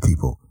for other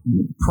people,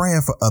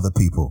 praying for other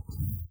people,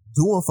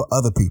 doing for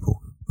other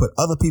people, put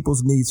other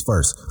people's needs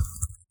first.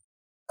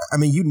 I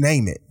mean, you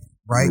name it,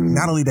 right?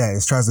 Not only that,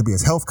 it tries to be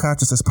as health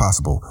conscious as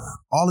possible.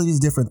 All of these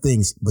different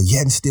things, but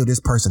yet and still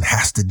this person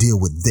has to deal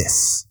with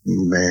this.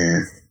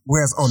 Man.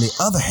 Whereas on the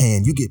other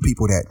hand, you get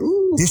people that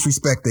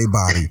disrespect their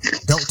body,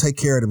 don't take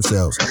care of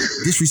themselves,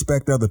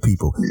 disrespect other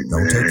people,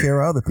 don't take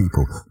care of other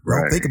people,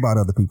 don't think about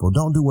other people,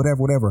 don't do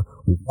whatever.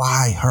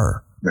 Why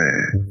her?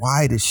 Man.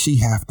 Why does she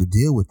have to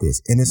deal with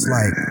this? And it's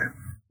like,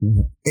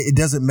 it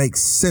doesn't make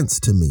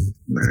sense to me.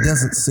 It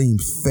doesn't seem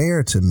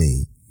fair to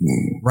me.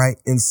 Right.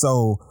 And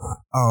so,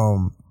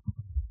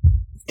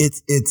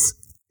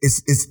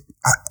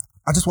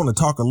 I just want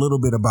to talk a little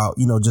bit about,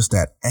 just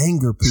that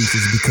anger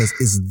pieces because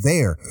it's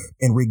there.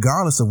 And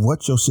regardless of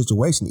what your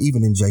situation,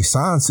 even in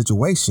Jason's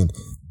situation,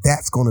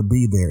 that's going to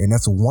be there. And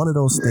that's one of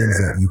those things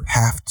that you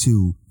have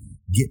to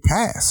get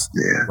past.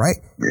 Yeah.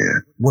 Right.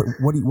 Yeah. What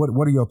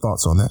are your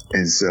thoughts on that?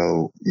 And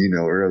so,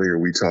 earlier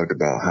we talked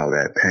about how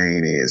that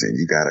pain is and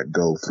you got to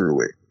go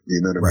through it.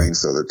 You know what I mean?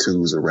 So the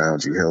tools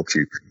around you helped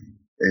you.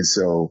 And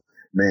so,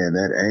 man,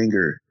 that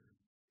anger,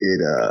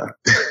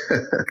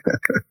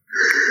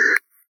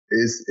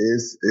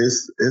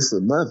 it's a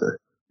mother.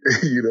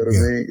 You know what I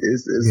mean?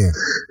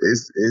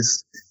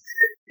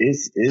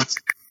 It's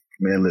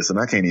man, listen,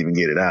 I can't even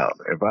get it out.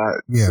 If I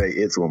say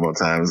it's one more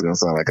time, it's gonna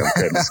sound like I'm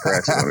cutting and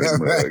scratching on this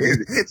mug.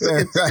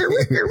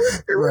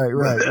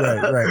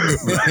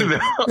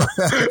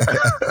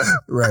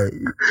 Right.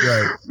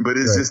 But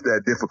it's just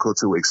that difficult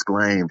to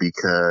explain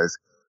because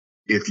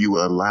if you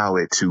allow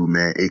it to,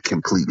 man, it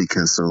completely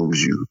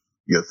consumes you,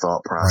 your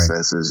thought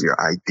processes, your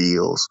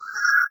ideals.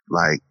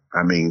 Like,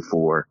 I mean,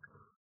 for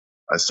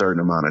a certain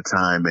amount of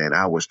time, man,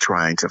 I was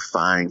trying to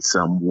find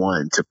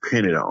someone to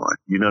pin it on.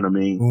 You know what I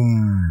mean?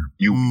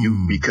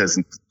 You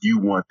because you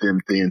want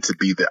them then to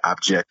be the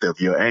object of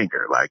your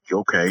anger. Like,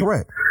 okay,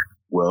 correct.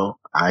 Well,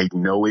 I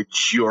know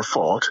it's your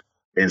fault,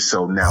 and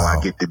so now I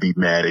get to be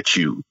mad at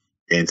you.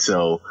 And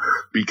so,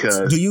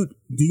 because do you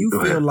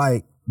feel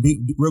like,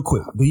 real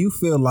quick, do you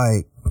feel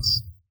like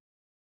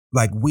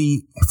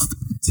we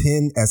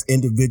tend as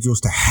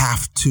individuals to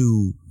have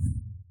to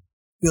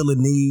feel a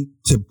need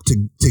to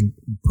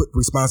put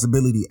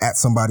responsibility at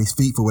somebody's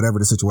feet for whatever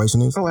the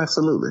situation is? Oh,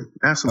 absolutely.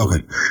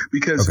 Okay.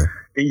 Because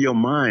in your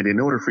mind, in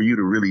order for you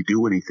to really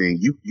do anything,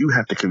 you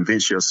have to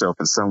convince yourself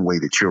in some way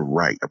that you're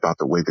right about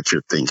the way that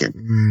you're thinking.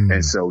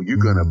 And so you're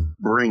going to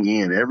bring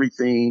in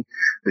everything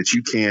that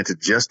you can to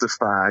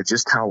justify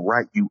just how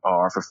right you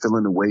are for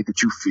feeling the way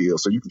that you feel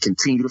so you can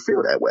continue to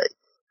feel that way.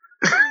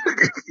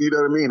 You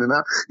know what I mean? And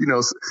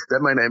that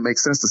might not make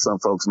sense to some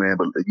folks, man,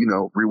 but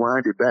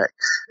rewind it back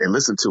and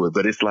listen to it.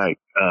 But it's like,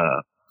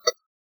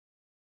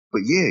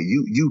 but yeah,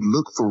 you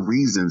look for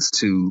reasons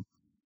to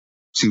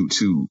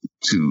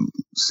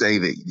say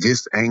that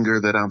this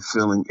anger that I'm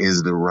feeling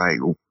is the right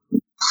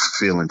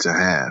feeling to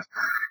have.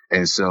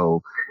 And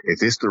so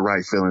if it's the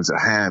right feeling to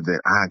have,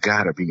 then I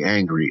gotta be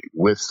angry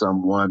with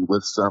someone,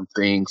 with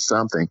something.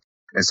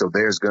 And so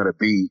there's gonna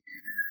be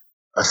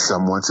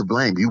someone to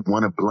blame. You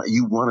want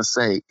to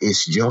say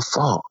it's your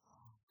fault.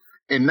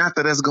 And not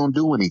that that's going to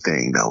do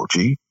anything though,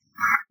 G.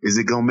 Is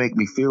it going to make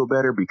me feel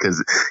better?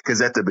 Because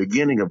at the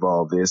beginning of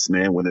all this,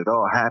 man, when it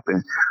all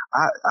happened,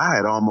 I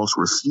had almost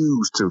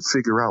refused to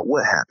figure out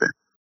what happened.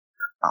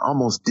 I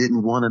almost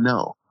didn't want to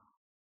know.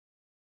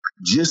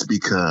 Just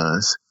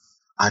because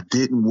I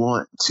didn't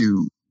want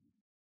to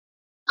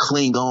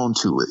cling on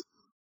to it.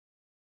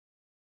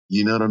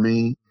 You know what I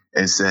mean?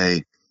 And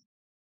say,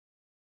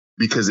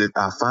 because if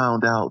I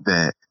found out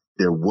that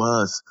there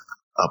was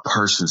a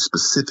person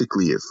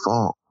specifically at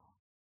fault,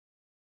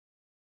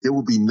 there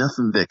would be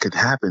nothing that could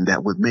happen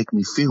that would make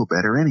me feel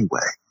better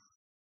anyway.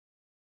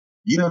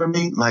 You know what I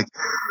mean? Like,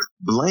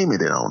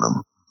 blaming it on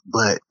them.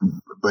 But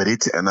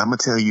and I'm going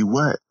to tell you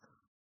what,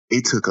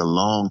 it took a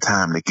long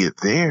time to get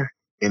there.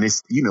 And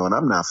it's, and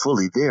I'm not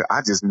fully there.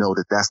 I just know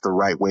that that's the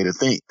right way to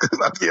think.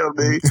 You know what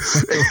I mean?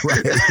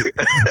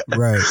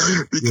 Right.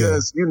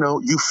 Because,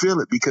 you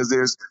feel it because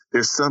there's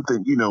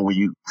something, when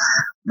you,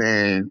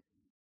 man,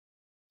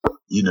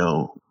 you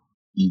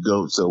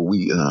go. So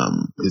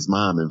his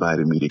mom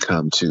invited me to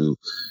come to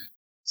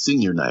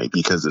senior night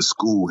because the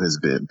school has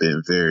been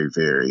very,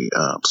 very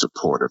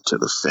supportive to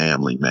the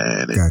family,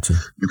 man. And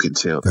you can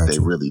tell that they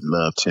really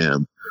loved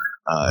him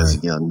as a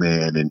young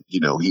man. And, he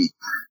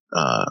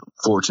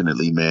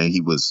fortunately, man,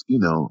 he was,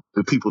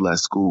 the people at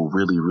school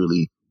really,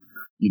 really,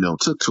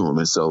 took to him.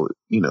 And so,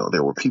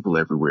 there were people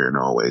everywhere and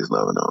always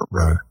loving on him,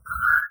 brother. Right.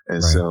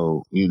 And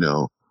so,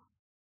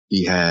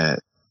 he had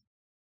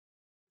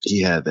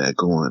that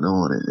going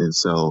on. And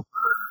so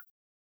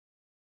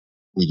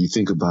when you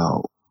think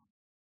about,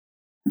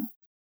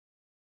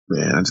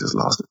 man, I just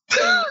lost it.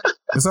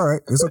 It's all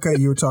right. It's okay.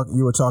 You were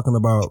talking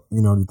about,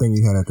 the thing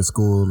you had at the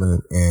school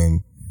and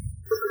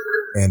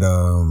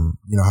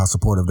how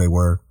supportive they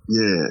were.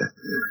 Yeah.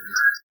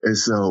 And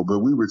so, but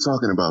we were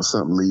talking about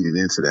something leading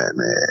into that,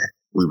 man.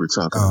 We were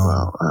talking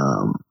about,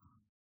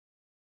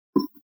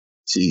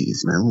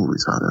 man, what were we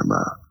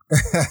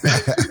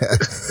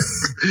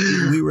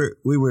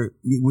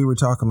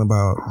talking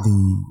about?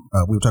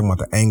 we were talking about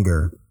the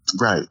anger.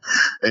 Right.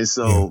 And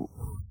so,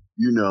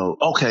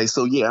 okay.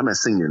 So yeah, I'm at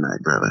senior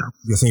night, brother.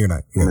 Yeah, senior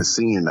night. Yeah. I'm at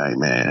senior night,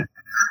 man.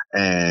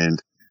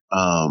 And,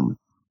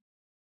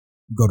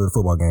 go to the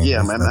football game. Yeah,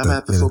 I'm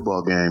at the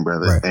football game,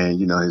 brother. Right. And,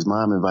 his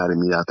mom invited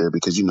me out there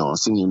because, on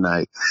senior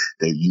night,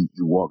 you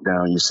walk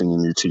down your senior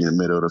year to the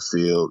middle of the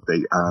field.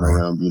 They honor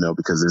them,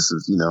 because this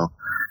is,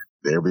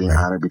 they're being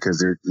honored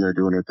because they're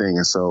doing their thing.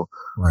 And so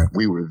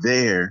we were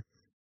there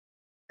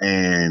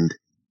and,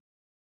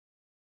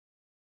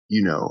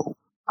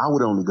 I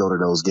would only go to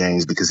those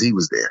games because he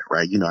was there,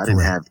 right? I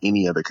didn't have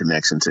any other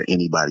connection to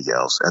anybody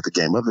else at the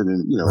game other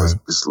than,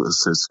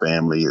 his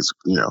family,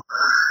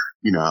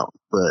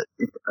 but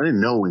I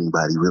didn't know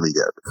anybody really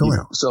there,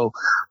 So,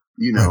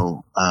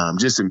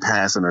 just in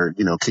passing or,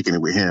 kicking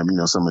it with him,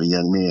 some of the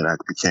young men I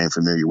became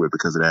familiar with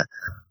because of that.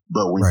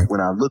 But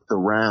when I looked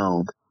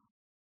around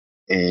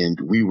and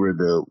we were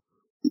the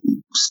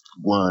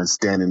ones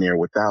standing there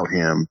without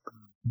him,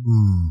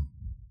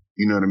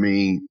 you know what I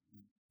mean?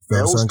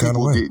 Those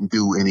people didn't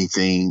do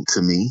anything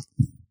to me,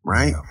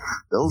 right? Yeah.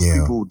 Those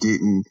people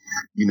didn't,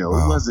 it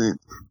wasn't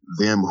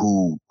them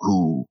who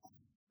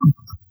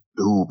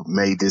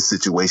made this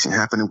situation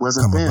happen. It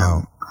wasn't them.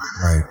 About.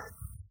 Right.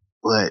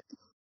 But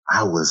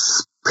I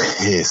was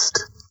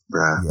pissed,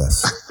 bruh.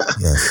 Yes.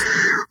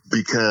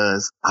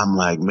 Because I'm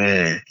like,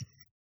 man,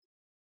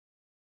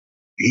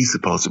 he's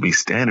supposed to be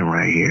standing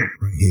right here.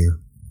 Right here.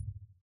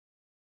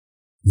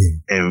 Yeah.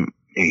 And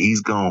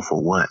he's gone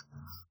for what?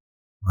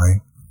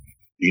 Right.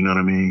 You know what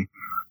I mean?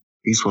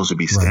 He's supposed to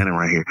be standing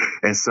right here.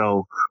 And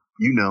so,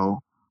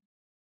 you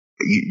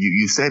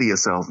say to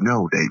yourself,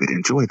 no, David,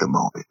 enjoy the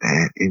moment,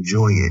 man.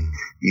 Enjoy it.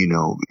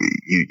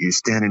 You're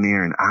standing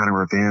there in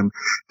honor of him.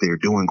 They're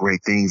doing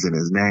great things in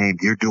his name.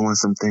 You're doing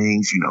some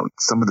things,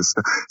 some of the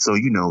stuff. So,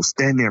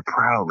 stand there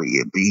proudly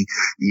and be,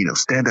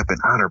 stand up in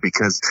honor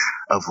because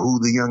of who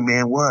the young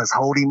man was.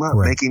 Hold him up,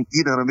 make him,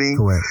 you know what I mean?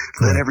 Correct.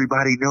 Let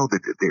everybody know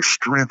that there's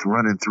strength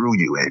running through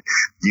you. And,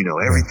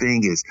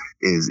 everything is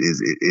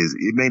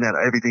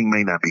everything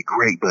may not be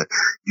great, but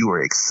you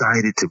are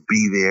excited to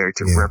be there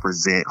to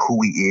represent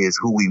who he is,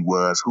 who he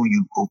was,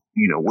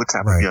 what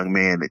type of young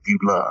man that you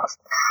love,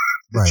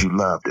 you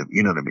loved him.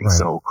 You know what I mean? Right.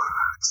 So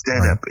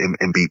stand up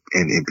and be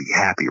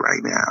happy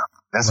right now.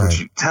 That's what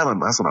you tell him.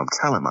 That's what I'm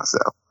telling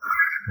myself.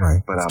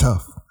 Right. But it's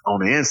tough. On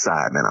the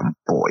inside, man, I'm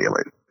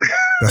boiling.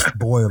 That's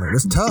boiling.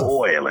 It's tough.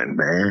 Boiling,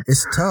 man.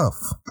 It's tough.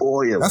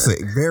 Boiling. That's a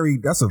very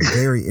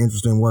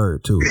interesting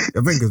word too.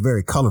 I think it's a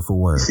very colorful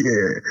word.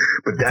 Yeah.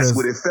 But that's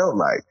what it felt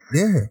like.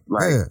 Yeah.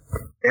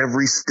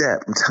 Every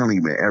step, I'm telling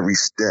you, man, every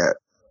step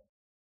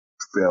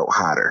felt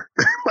hotter.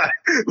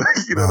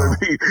 You know what I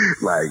mean?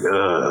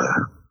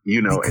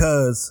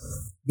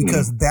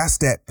 Because that's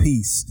that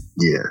piece.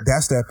 Yeah.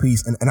 That's that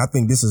piece. And I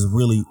think this is a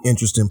really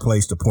interesting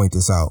place to point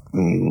this out.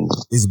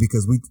 Is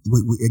because we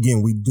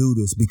do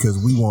this because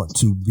we want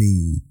to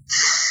be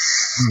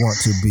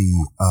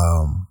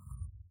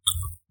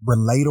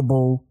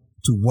relatable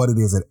to what it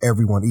is that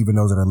everyone, even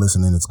those that are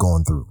listening, is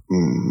going through.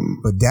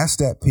 But that's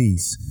that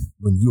piece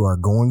when you are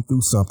going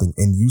through something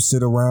and you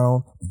sit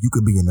around, you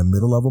could be in the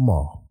middle of a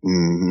mall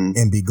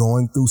and be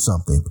going through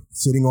something,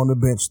 sitting on the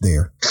bench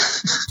there.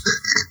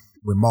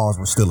 When malls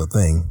were still a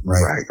thing,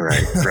 right? Right.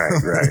 Right.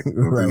 I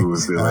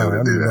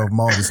don't even know if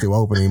malls are still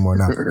open anymore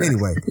now.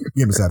 Anyway,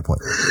 get beside the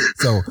point.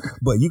 So,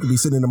 but you could be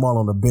sitting in the mall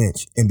on the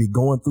bench and be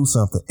going through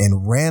something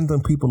and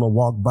random people will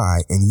walk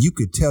by and you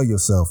could tell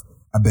yourself,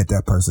 I bet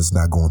that person's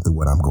not going through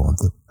what I'm going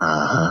through.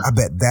 I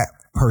bet that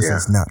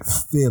person's not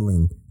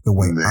feeling the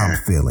way I'm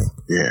feeling.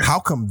 Yeah. How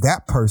come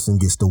that person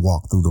gets to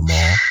walk through the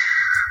mall,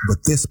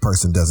 but this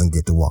person doesn't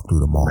get to walk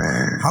through the mall?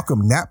 How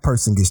come that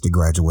person gets to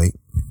graduate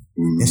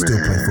and still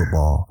play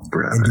football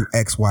and do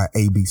X, Y,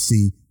 A, B,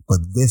 C, but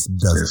this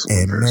doesn't?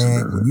 And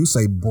man, when you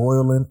say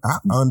boiling, I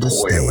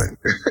understand.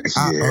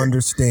 I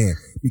understand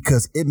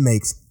because it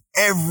makes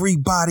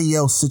everybody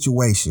else's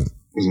situation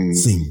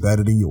seem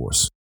better than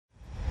yours.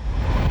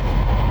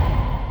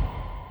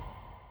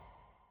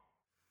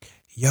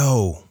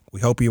 Yo,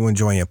 we hope you're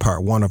enjoying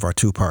part 1 of our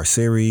 2-part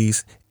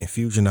series,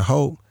 Infusion of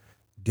Hope,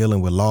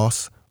 dealing with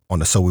loss on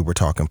the So We Were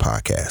Talking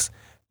podcast.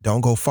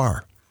 Don't go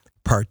far.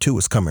 Part 2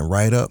 is coming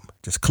right up.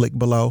 Just click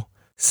below,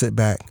 sit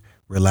back,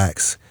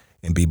 relax,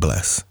 and be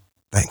blessed.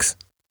 Thanks.